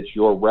that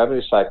your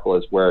revenue cycle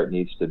is where it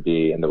needs to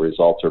be and the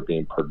results are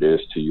being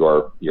produced to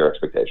your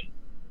expectation?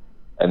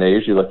 And they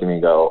usually look at me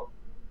and go,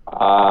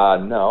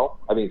 no.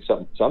 I mean,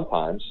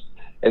 sometimes.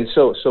 And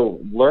so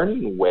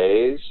learning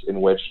ways in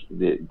which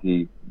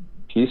the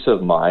peace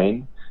of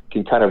mind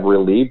can kind of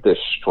relieve the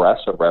stress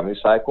of revenue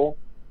cycle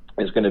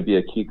is going to be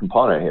a key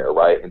component here,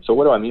 right? And so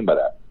what do I mean by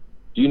that?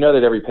 Do you know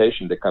that every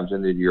patient that comes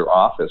into your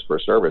office for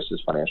service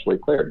is financially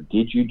cleared?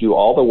 Did you do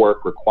all the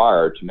work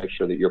required to make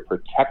sure that you're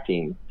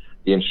protecting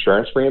the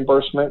insurance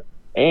reimbursement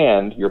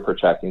and you're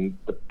protecting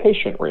the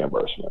patient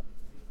reimbursement?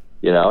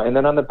 And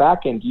then on the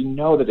back end, do you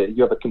know that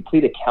you have a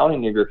complete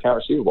accounting of your account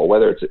receivable,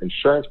 whether it's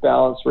insurance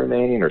balance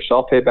remaining or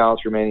self-pay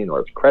balance remaining,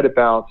 or it's credit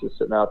balance is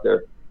sitting out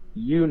there?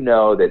 You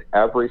know that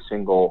every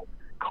single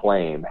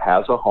claim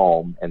has a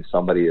home and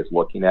somebody is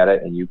looking at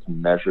it, and you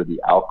can measure the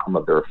outcome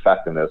of their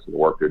effectiveness of the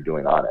work they're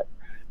doing on it.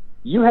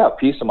 You have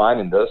peace of mind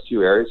in those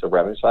two areas of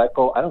revenue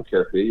cycle. I don't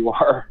care who you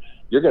are,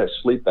 you're going to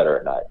sleep better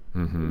at night.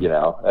 Mm-hmm.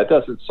 That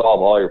doesn't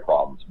solve all your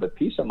problems, but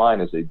peace of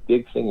mind is a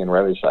big thing in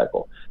revenue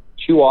cycle.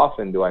 Too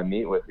often do I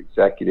meet with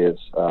executives,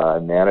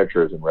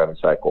 managers in revenue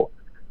cycle,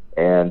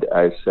 and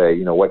I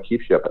say, what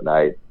keeps you up at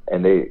night?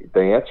 And the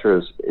answer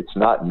is, it's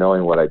not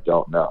knowing what I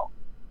don't know.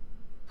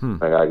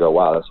 And I go,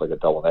 wow, that's like a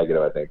double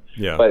negative, I think.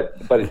 Yeah. But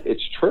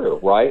it's true,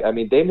 right? I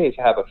mean, they may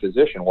have a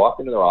physician walk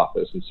into their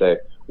office and say,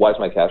 why is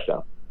my cash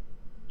down?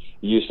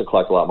 You used to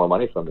collect a lot more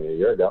money from me a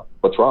year ago.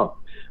 What's wrong?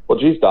 Well,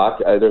 geez, doc,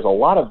 there's a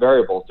lot of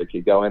variables that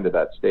could go into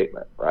that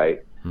statement, right?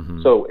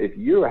 Mm-hmm. So if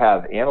you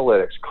have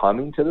analytics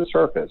coming to the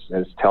surface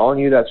and it's telling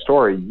you that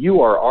story,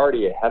 you are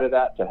already ahead of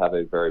that to have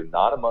a very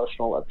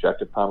non-emotional,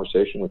 objective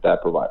conversation with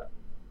that provider,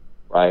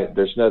 right?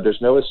 There's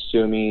no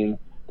assuming,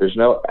 there's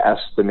no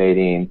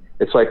estimating.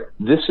 It's like,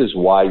 this is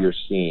why you're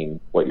seeing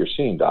what you're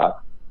seeing,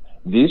 doc.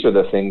 These are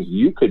the things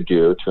you could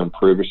do to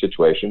improve your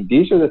situation.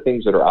 These are the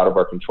things that are out of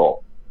our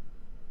control.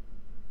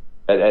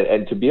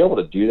 And to be able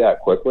to do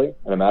that quickly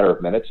in a matter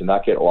of minutes and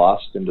not get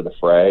lost into the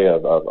fray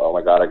of oh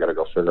my God, I got to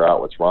go figure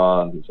out what's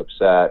wrong. He's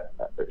upset.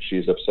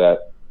 She's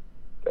upset.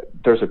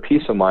 There's a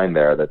peace of mind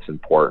there that's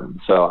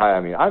important. So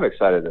I'm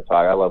excited to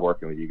talk. I love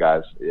working with you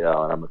guys, and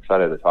I'm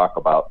excited to talk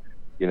about,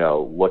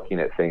 looking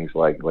at things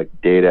like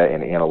data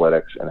and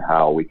analytics and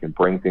how we can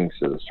bring things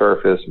to the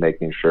surface,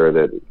 making sure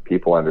that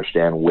people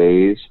understand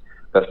ways,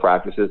 best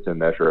practices to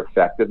measure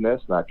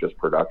effectiveness, not just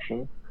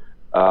production.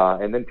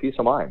 And then peace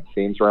of mind,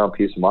 themes around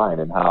peace of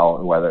mind, and how,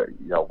 whether,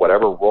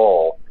 whatever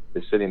role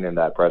is sitting in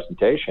that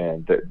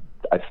presentation, that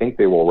I think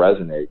they will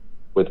resonate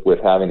with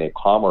having a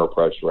calmer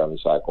approach to revenue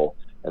cycle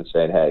and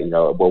saying, hey,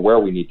 we're where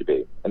we need to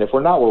be. And if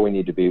we're not where we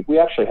need to be, we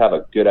actually have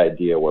a good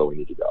idea where we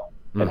need to go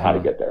and how to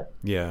get there.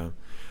 Yeah.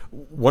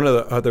 One of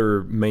the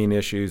other main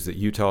issues that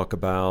you talk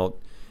about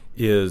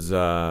is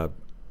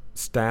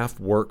staff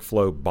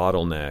workflow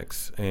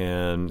bottlenecks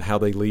and how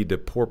they lead to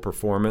poor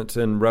performance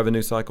in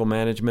revenue cycle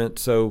management.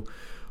 So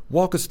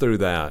walk us through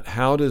that.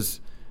 How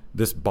does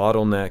this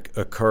bottleneck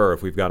occur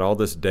if we've got all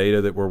this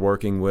data that we're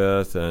working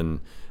with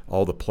and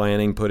all the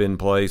planning put in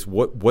place?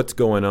 What's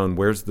going on?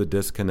 Where's the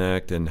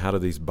disconnect, and how do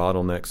these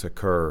bottlenecks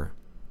occur?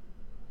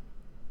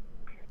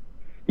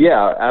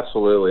 Yeah,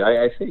 absolutely.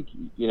 I think,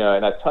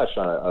 and I've touched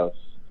on a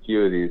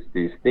few of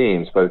these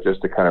themes, but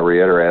just to kind of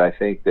reiterate, I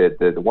think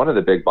that one of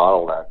the big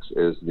bottlenecks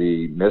is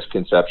the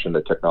misconception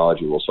that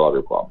technology will solve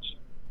your problems.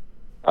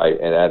 Right?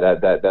 And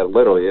that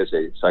literally is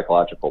a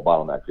psychological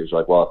bottleneck. It's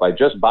like, well, if I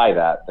just buy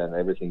that, then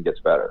everything gets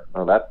better.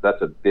 Well,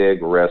 that's a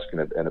big risk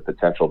and a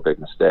potential big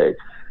mistake.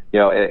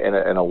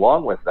 And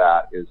along with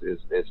that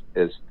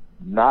is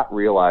not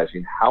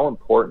realizing how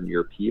important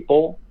your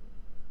people,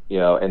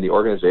 and the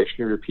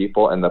organization of your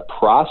people and the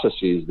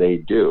processes they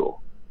do,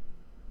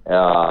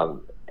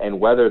 and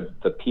whether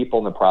the people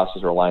in the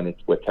process are aligned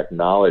with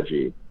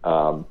technology.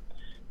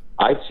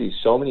 I see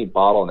so many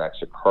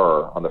bottlenecks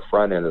occur on the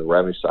front end of the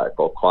revenue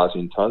cycle,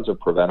 causing tons of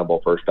preventable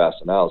first pass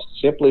denials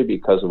simply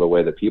because of the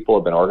way the people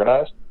have been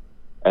organized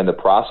and the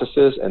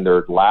processes and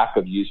their lack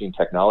of using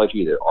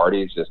technology that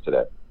already exists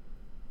today.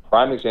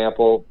 Prime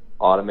example,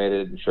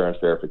 automated insurance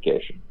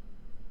verification.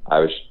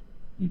 I was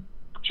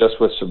just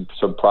with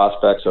some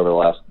prospects over the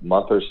last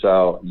month or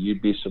so.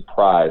 You'd be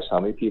surprised how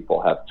many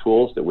people have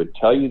tools that would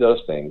tell you those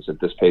things, that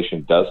this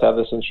patient does have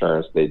this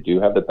insurance, they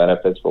do have the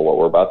benefits for what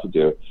we're about to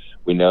do.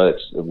 We know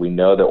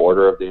the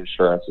order of the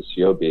insurance, the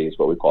COB is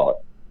what we call it.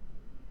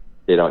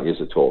 They don't use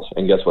the tools.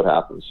 And guess what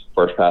happens?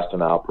 First pass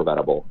denial,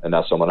 preventable. And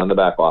now someone on the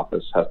back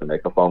office has to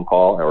make a phone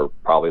call, or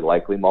probably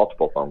likely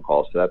multiple phone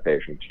calls to that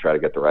patient to try to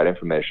get the right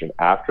information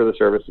after the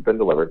service has been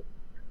delivered.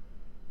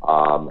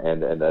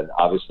 And then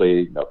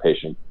obviously,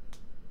 patient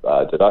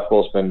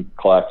deductible has been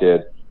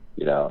collected,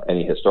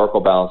 any historical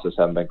balances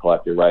haven't been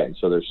collected, right? And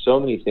so there's so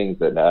many things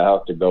that now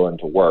have to go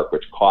into work,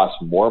 which costs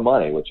more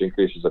money, which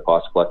increases the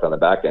cost to collect on the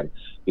back end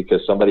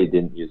because somebody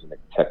didn't use the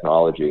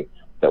technology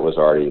that was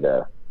already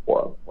there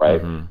for them,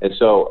 right? Mm-hmm. And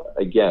so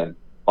again,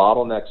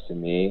 bottlenecks to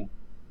me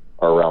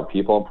are around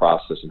people and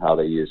process and how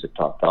they use the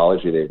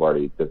technology they've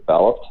already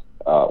developed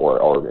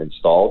or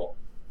installed,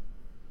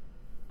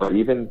 or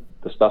even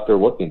the stuff they're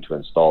looking to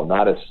install,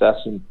 not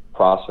assessing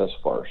process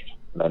first.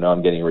 And I know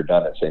I'm getting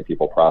redundant saying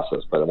people process,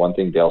 but the one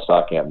thing Dale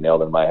Stockamp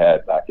nailed in my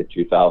head back in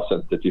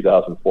 2000 to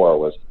 2004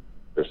 was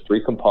there's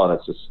three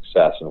components of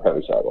success in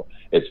revenue cycle.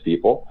 It's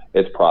people,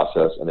 it's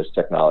process, and it's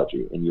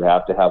technology. And you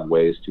have to have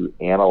ways to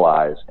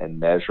analyze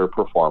and measure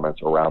performance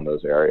around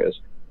those areas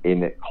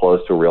in close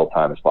to real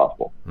time as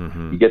possible.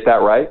 Mm-hmm. You get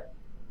that right,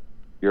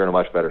 you're in a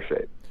much better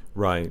shape.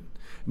 Right.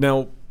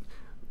 Now,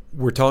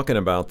 we're talking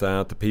about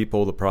that, the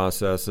people, the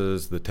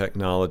processes, the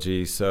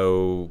technology.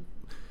 So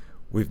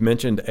we've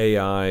mentioned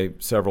AI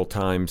several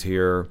times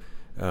here,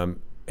 and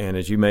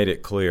as you made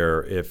it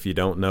clear, if you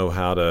don't know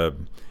how to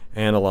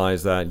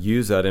analyze that,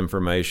 use that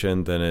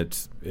information, then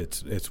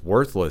it's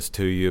worthless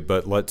to you.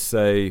 But let's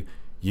say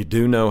you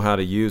do know how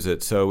to use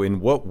it. So in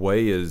what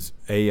way is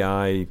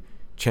AI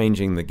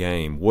changing the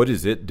game? What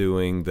is it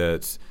doing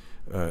that's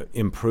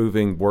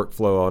improving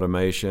workflow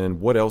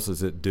automation? What else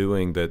is it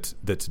doing that's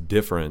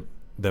different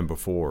than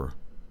before?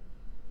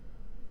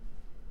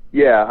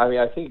 Yeah,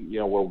 I think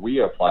where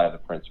we apply the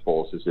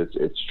principles is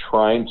it's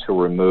trying to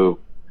remove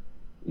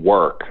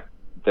work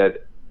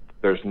that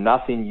there's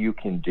nothing you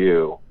can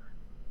do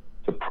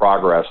to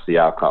progress the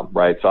outcome,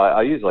 right? So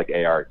I'll use like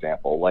AR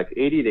example, like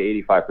 80 to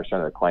 85%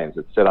 of the claims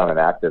that sit on an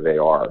active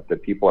AR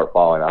that people are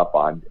following up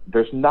on,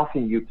 there's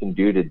nothing you can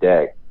do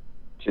today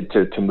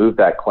to move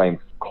that claim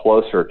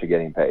closer to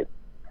getting paid.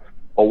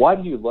 Well, why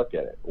do you look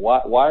at it?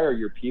 Why are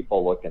your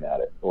people looking at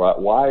it?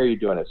 Why are you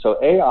doing it?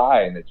 So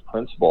AI in its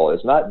principle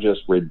is not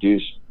just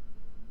reduce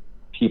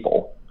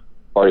people.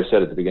 I already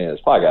said at the beginning of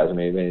this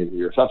podcast,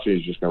 your assumption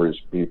is just going to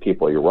reduce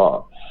people, you're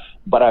wrong.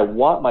 But I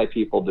want my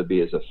people to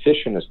be as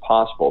efficient as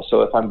possible.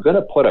 So if I'm going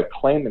to put a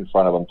claim in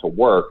front of them to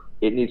work,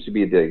 it needs to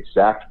be the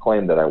exact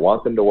claim that I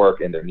want them to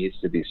work, and there needs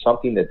to be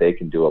something that they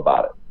can do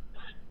about it.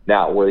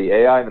 Now, where the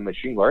AI and the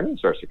machine learning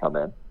starts to come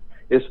in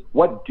is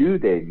what do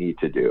they need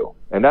to do?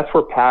 And that's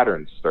where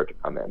patterns start to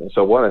come in. And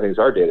so one of the things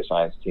our data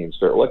science teams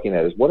start looking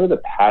at is what are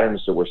the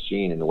patterns that we're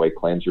seeing in the way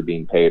claims are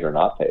being paid or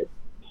not paid?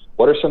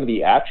 What are some of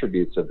the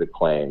attributes of the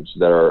claims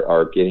that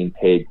are getting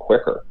paid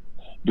quicker?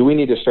 Do we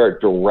need to start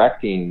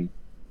directing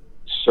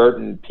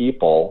certain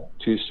people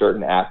to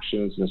certain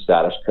actions and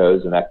status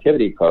codes and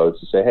activity codes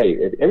to say,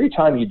 hey, every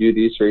time you do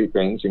these three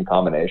things in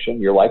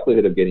combination, your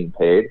likelihood of getting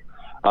paid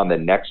on the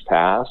next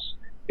pass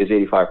is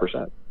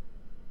 85%.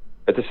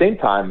 At the same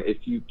time, if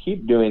you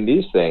keep doing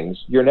these things,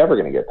 you're never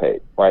going to get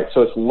paid, right?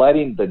 So it's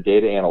letting the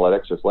data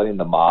analytics, it's letting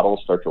the models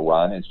start to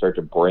run and start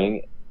to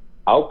bring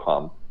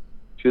outcome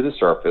to the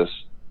surface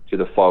to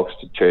the folks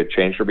to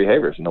change their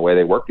behaviors and the way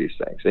they work these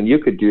things. And you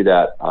could do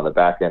that on the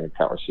back end,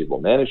 account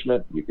receivable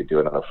management. You could do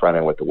it on the front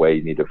end with the way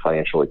you need to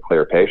financially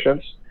clear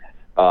patients.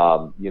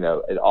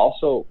 It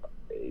also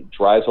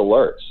drives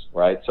alerts,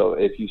 right? So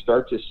if you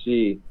start to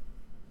see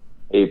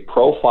a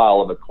profile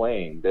of a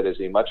claim that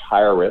is a much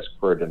higher risk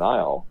for a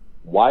denial,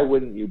 why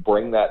wouldn't you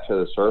bring that to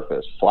the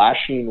surface,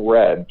 flashing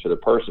red to the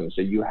person and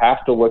say, you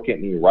have to look at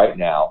me right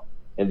now,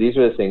 and these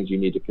are the things you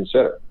need to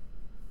consider,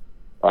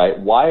 right?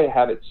 Why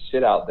have it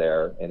sit out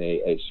there in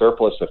a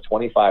surplus of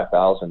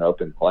 25,000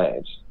 open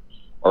claims,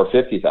 or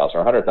 50,000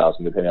 or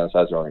 100,000, depending on the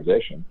size of the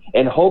organization,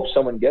 and hope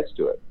someone gets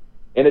to it?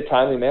 in a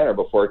timely manner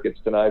before it gets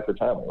denied for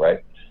timely, right?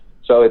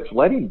 So it's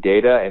letting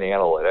data and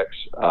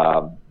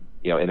analytics,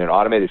 in an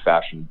automated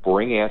fashion,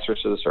 bring answers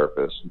to the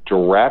surface,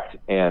 direct,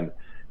 and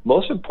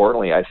most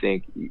importantly, I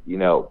think,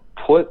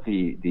 put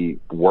the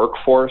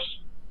workforce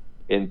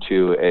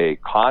into a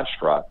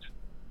construct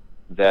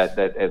that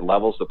it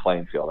levels the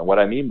playing field. And what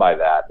I mean by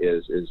that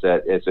is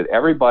that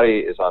everybody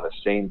is on the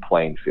same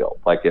playing field.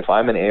 Like if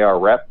I'm an AR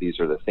rep, these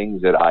are the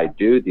things that I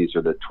do. These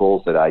are the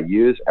tools that I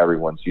use.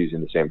 Everyone's using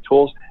the same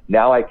tools.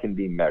 Now I can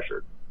be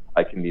measured.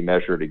 I can be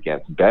measured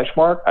against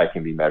benchmark. I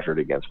can be measured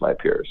against my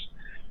peers,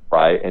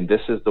 right? And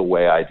this is the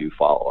way I do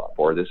follow-up,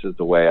 or this is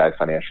the way I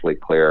financially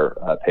clear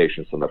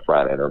patients on the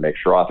front end, or make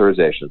sure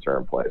authorizations are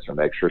in place, or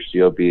make sure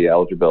COB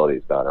eligibility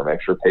is done, or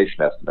make sure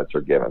patient estimates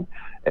are given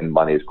and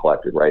money is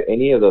collected, right?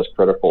 Any of those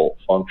critical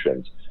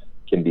functions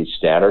can be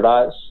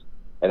standardized,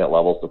 and it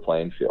levels the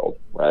playing field,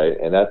 right?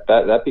 And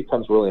that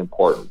becomes really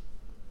important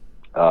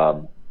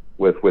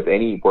with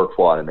any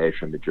workflow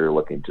automation that you're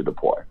looking to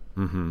deploy.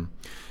 Mm-hmm.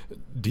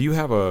 Do you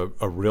have a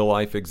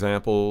real-life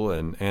example,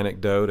 an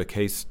anecdote, a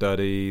case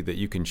study that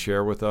you can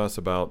share with us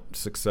about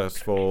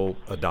successful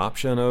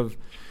adoption of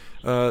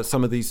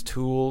some of these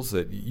tools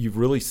that you've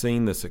really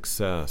seen the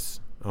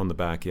success on the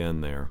back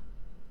end there?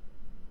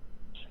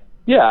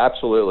 Yeah,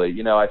 absolutely.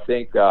 I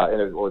think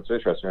what's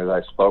interesting is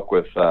I spoke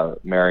with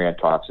Marianne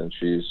Thompson.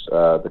 She's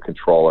the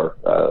controller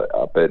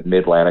up at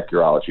Mid-Atlantic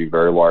Urology,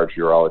 very large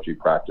urology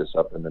practice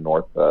up in the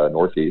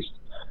Northeast.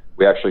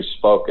 We actually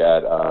spoke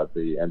at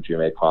the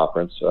MGMA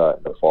conference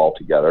in the fall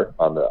together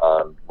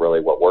on really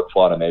what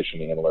workflow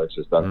automation and analytics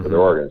has done for their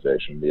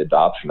organization, the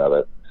adoption of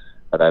it.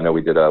 And I know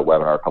we did a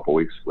webinar a couple of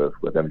weeks with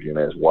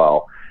MGMA as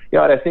well. And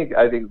I think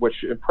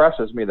which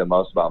impresses me the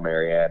most about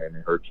Marianne and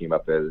her team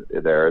up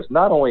there is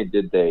not only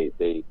did are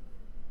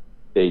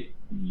they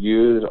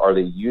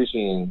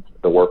using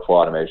the workflow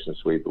automation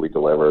suite that we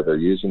deliver, they're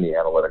using the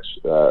analytics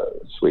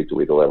suite that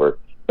we deliver,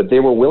 but they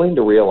were willing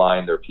to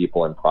realign their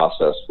people and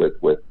process with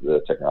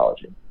the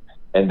technology.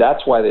 And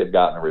that's why they've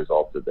gotten the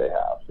results that they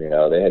have.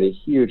 They had a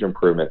huge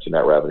improvement to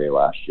net revenue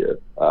last year.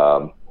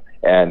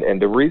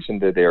 And the reason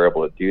that they were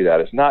able to do that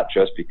is not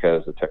just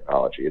because of the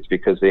technology. It's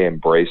because they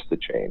embraced the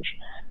change.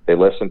 They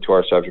listened to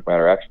our subject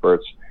matter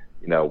experts.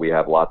 We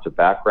have lots of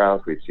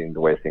backgrounds. We've seen the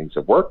way things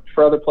have worked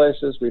for other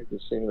places. We've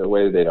seen the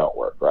way they don't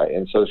work, right?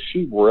 And so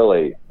she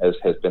really has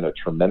been a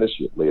tremendous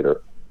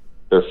leader.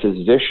 Their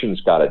physicians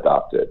got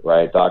adopted,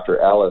 right? Dr.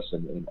 Ellis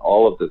and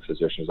all of the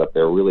physicians up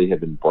there really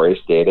have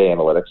embraced data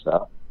analytics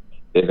now.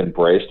 They've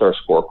embraced our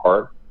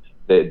scorecard.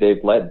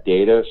 They've let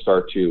data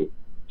start to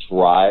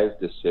drive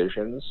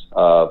decisions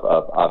of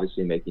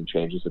obviously making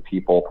changes to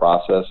people,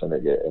 process, and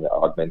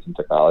augmenting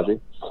technology.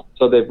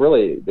 So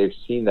they've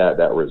seen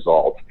that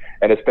result,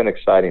 and it's been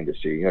exciting to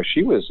see.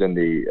 She was in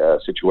the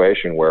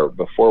situation where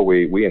before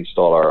we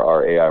installed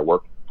our AI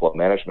workflow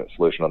management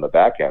solution on the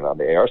back end, on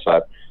the AR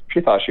side, she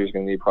thought she was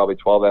going to need probably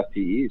 12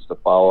 FTEs to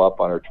follow up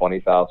on her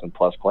 20,000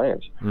 plus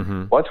claims.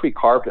 Mm-hmm. Once we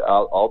carved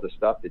out all the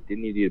stuff that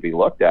didn't need to be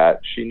looked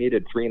at, she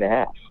needed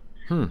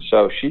 3.5.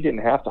 So she didn't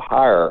have to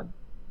hire,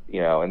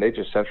 and they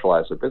just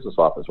centralized their business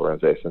office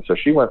organization. So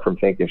she went from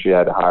thinking she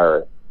had to hire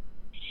a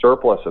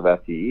surplus of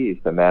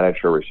FTEs to manage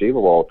her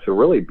receivable to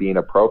really being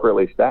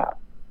appropriately staffed.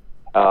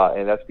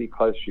 And that's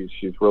because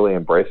she's really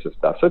embraced this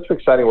stuff. So it's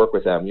exciting work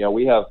with them.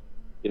 We have,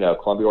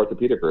 Columbia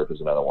Orthopedic Group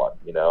is another one,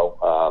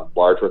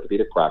 large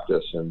orthopedic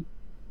practice in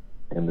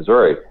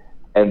Missouri.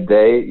 And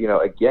they,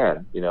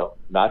 again,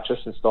 not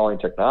just installing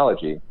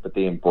technology, but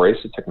they embrace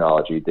the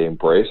technology. They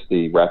embrace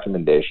the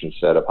recommendation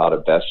set of how to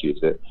best use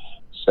it,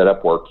 set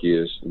up work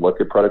queues, look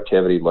at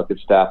productivity, look at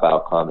staff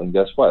outcome, and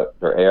guess what?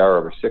 Their AR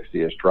over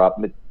 60 has dropped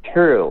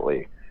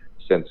materially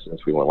since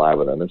we went live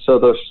with them. And so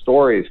those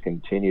stories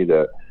continue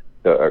to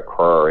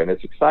occur, and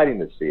it's exciting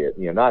to see it,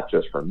 not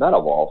just for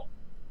MediVault,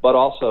 but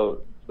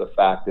also the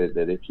fact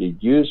that if you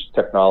use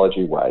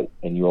technology right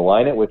and you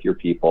align it with your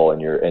people and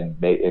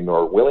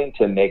you're willing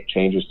to make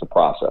changes to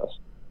process,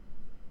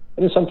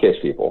 and in some case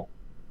people,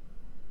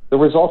 the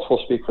results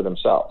will speak for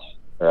themselves,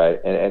 right?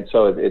 And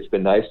so it's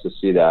been nice to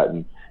see that,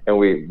 and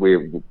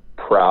we're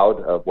proud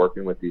of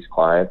working with these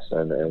clients,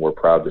 and we're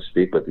proud to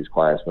speak with these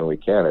clients when we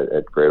can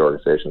at great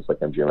organizations like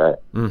MGMA.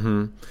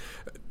 Mm-hmm.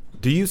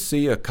 Do you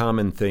see a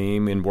common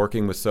theme in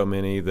working with so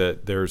many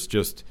that there's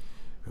just,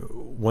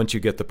 once you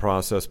get the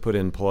process put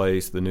in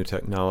place, the new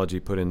technology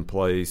put in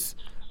place,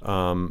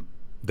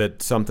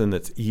 that's something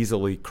that's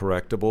easily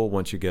correctable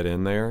once you get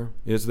in there?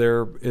 Is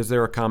there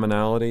a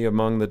commonality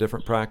among the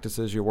different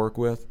practices you work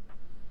with?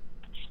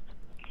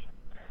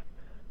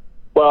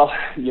 Well,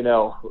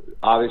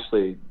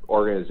 obviously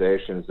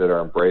organizations that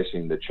are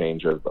embracing the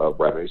change of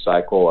revenue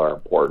cycle are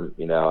important.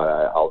 You'll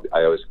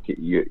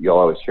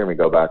always hear me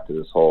go back to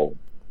this whole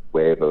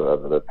wave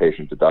of the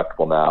patient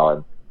deductible now,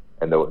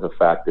 and the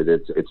fact that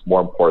it's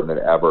more important than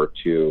ever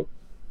to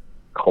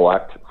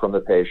collect from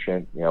the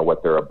patient,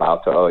 what they're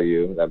about to owe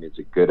you. That means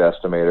a good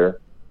estimator,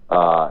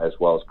 as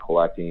well as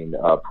collecting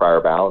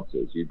prior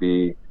balances. You'd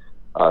be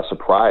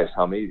surprised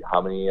how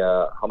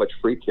much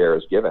free care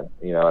is given.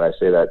 And I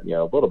say that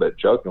a little bit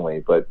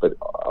jokingly, but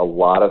a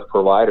lot of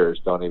providers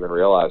don't even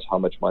realize how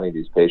much money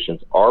these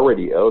patients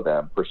already owe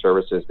them for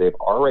services they've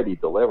already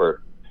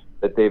delivered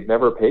that they've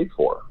never paid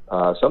for.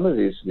 Some of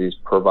these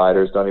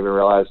providers don't even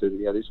realize that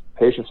these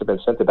patients have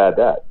been sent to bad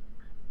debt.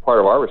 Part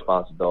of our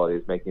responsibility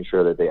is making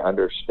sure that they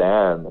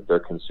understand their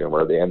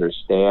consumer, they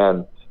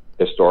understand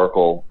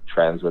historical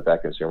trends with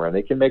that consumer, and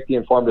they can make the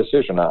informed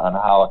decision on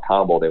how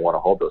accountable they want to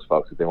hold those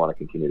folks if they want to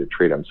continue to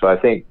treat them. So I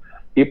think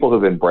people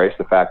who've embraced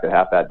the fact that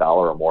half that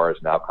dollar or more is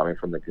now coming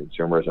from the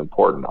consumer is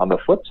important. On the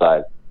flip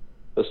side,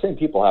 those same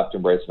people have to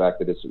embrace the fact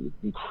that it's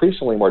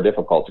increasingly more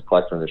difficult to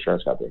collect from the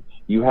insurance company.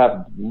 You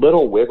have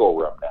little wiggle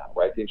room now,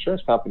 right? The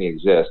insurance company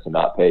exists to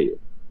not pay you.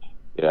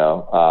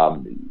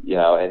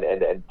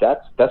 And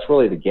that's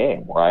really the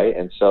game, right?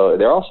 And so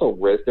they're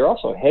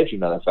also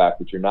hedging on the fact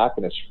that you're not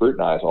going to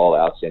scrutinize all the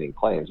outstanding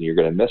claims, and you're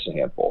going to miss a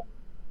handful,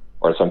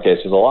 or in some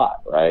cases a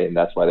lot, right? And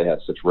that's why they have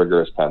such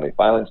rigorous timely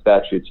filing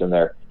statutes in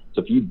there.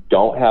 So if you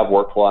don't have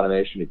workflow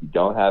automation, if you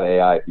don't have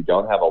AI, if you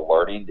don't have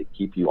alerting to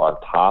keep you on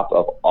top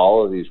of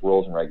all of these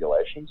rules and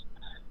regulations,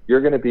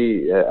 you're going to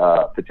be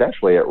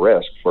potentially at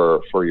risk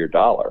for your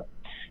dollar.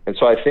 And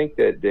so I think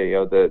that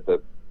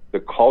the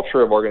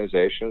culture of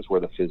organizations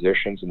where the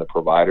physicians and the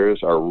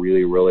providers are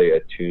really, really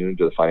attuned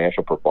to the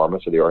financial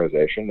performance of the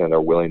organization and are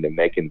willing to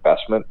make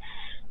investment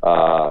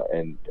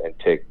and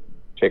take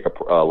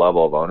a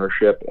level of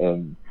ownership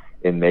in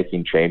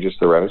making changes to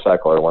the revenue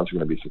cycle are the ones who are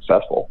going to be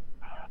successful.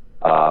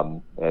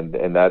 And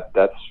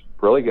that's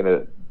really going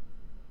to,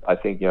 I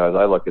think, as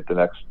I look at the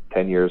next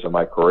 10 years of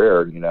my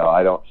career,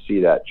 I don't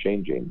see that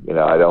changing.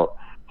 I don't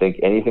think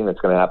anything that's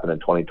going to happen in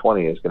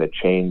 2020 is going to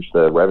change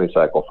the revenue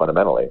cycle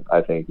fundamentally.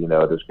 I think,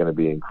 there's going to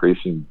be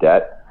increasing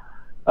debt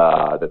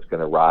that's going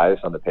to rise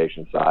on the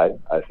patient side.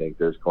 I think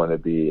there's going to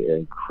be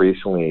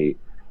increasingly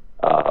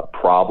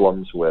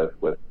problems with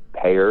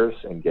payers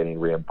and getting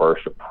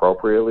reimbursed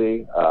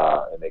appropriately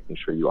and making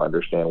sure you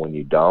understand when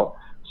you don't.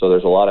 So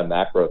there's a lot of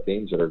macro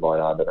themes that are going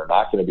on that are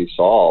not going to be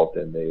solved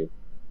in the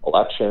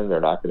election.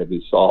 They're not going to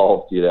be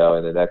solved, in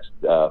the next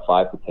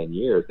 5 to 10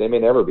 years. They may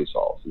never be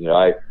solved.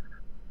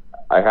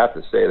 I have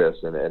to say this,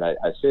 and I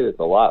say this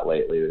a lot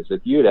lately, is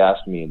if you had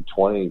asked me in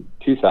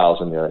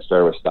 2000, I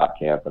started with Stock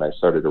Camp, and I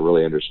started to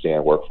really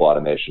understand workflow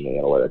automation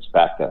and analytics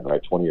back then,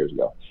 right, 20 years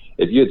ago.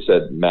 If you had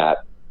said, Matt,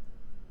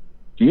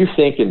 do you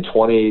think in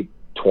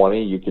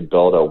 2020 you could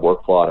build a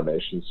workflow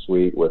automation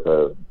suite with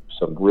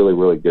some really,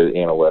 really good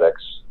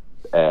analytics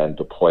and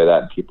deploy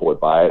that and people would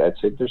buy it? I'd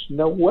say, there's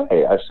no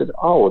way. I said,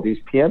 these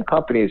PM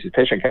companies, these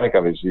patient accounting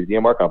companies, these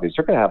EMR companies,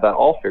 they're going to have that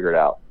all figured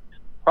out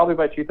probably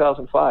by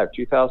 2005,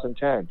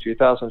 2010,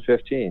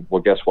 2015.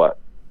 Well, guess what?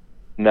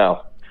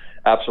 No,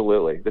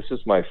 absolutely. This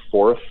is my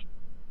 4th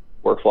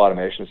workflow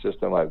automation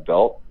system I've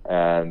built,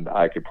 and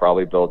I could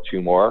probably build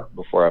 2 more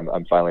before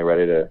I'm finally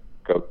ready to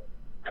go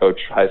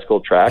coach high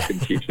school track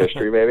and teach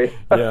history, maybe.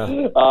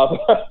 Yeah.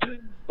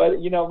 But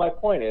my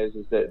point is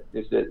that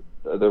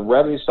the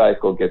revenue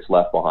cycle gets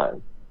left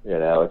behind.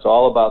 It's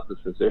all about the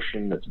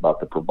physician, it's about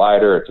the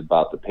provider, it's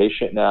about the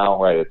patient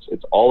now, right?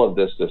 It's all of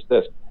this.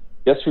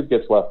 Guess who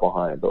gets left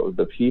behind?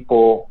 The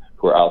people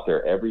who are out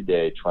there every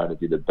day trying to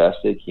do the best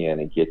they can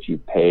and get you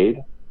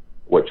paid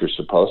what you're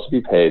supposed to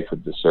be paid for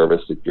the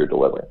service that you're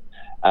delivering.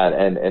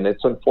 And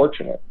it's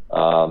unfortunate.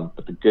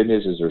 But the good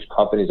news is there's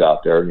companies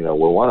out there,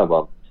 we're one of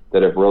them,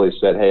 that have really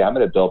said, hey, I'm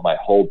going to build my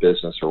whole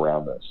business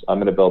around this. I'm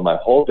going to build my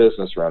whole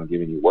business around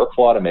giving you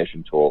workflow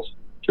automation tools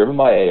driven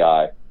by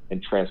AI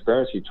and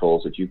transparency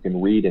tools that you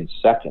can read in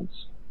seconds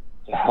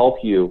to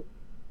help you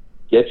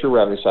get your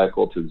revenue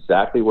cycle to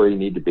exactly where you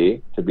need to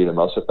be the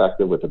most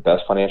effective with the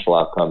best financial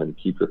outcome, and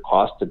to keep your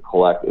cost to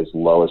collect as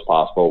low as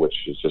possible, which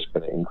is just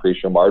going to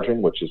increase your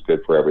margin, which is good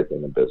for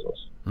everything in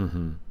business.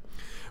 Mm-hmm.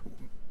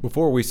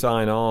 Before we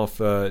sign off,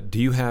 do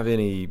you have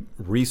any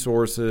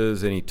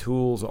resources, any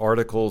tools,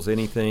 articles,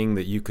 anything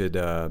that you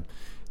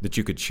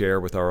could share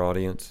with our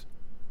audience?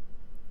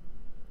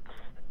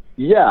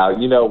 Yeah,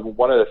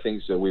 one of the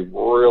things that we've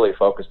really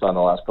focused on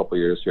the last couple of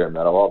years here at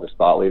MetaVolve is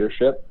thought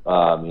leadership.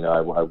 I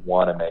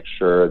want to make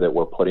sure that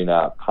we're putting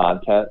out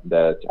content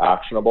that's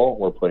actionable.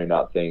 We're putting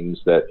out things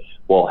that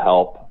will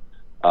help,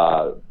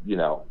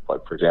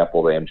 like, for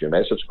example, the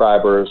MGMA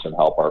subscribers, and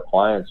help our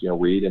clients,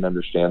 read and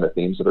understand the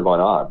themes that are going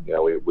on.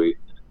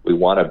 We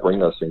want to bring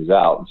those things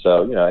out. And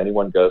so,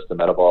 anyone goes to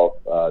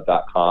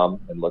metavolve.com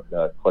and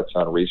clicks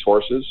on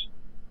resources.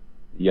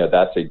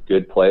 That's a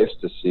good place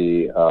to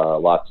see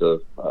lots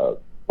of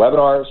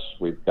webinars.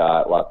 We've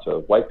got lots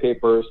of white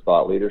papers,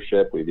 thought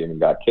leadership. We've even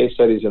got case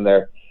studies in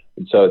there.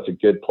 And so it's a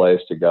good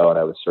place to go, and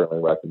I would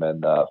certainly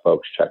recommend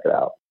folks check it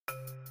out.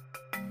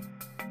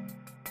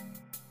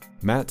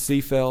 Matt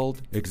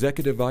Seefeld,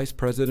 Executive Vice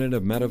President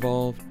of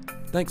MetaVolve,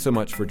 thanks so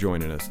much for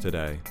joining us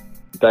today.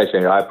 Thanks,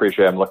 Daniel. I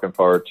appreciate it. I'm looking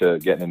forward to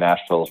getting to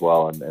Nashville as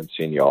well and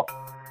seeing you all.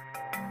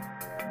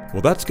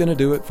 Well, that's going to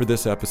do it for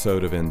this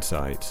episode of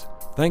Insights.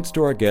 Thanks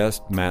to our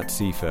guest, Matt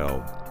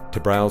Seefeld. To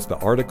browse the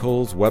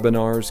articles,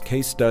 webinars,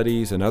 case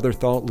studies, and other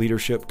thought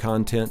leadership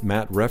content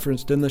Matt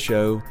referenced in the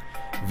show,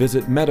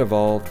 visit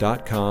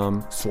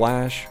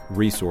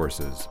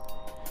medevolve.com/resources.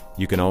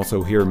 You can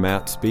also hear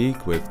Matt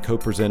speak with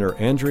co-presenter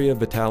Andrea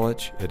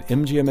Vitalich at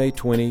MGMA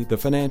 20, the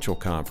Financial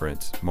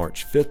Conference,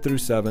 March 5th through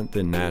 7th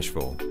in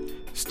Nashville.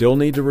 Still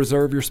need to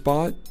reserve your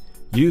spot?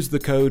 Use the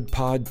code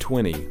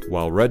POD20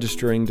 while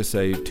registering to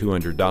save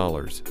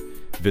 $200.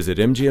 Visit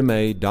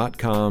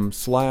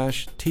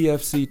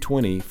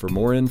mgma.com/TFC20 for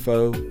more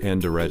info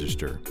and to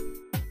register.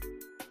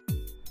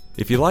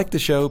 If you like the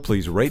show,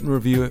 please rate and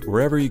review it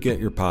wherever you get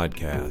your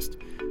podcast.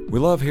 We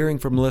love hearing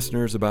from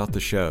listeners about the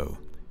show.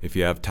 If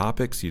you have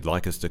topics you'd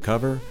like us to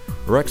cover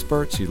or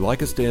experts you'd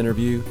like us to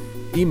interview,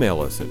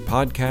 email us at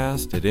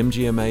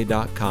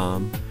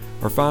podcast@mgma.com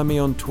or find me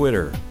on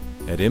Twitter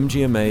at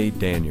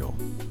MGMADaniel.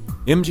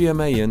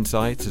 MGMA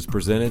Insights is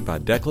presented by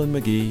Declan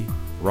McGee,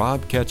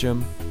 Rob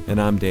Ketchum, and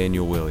I'm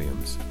Daniel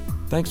Williams.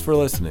 Thanks for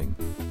listening.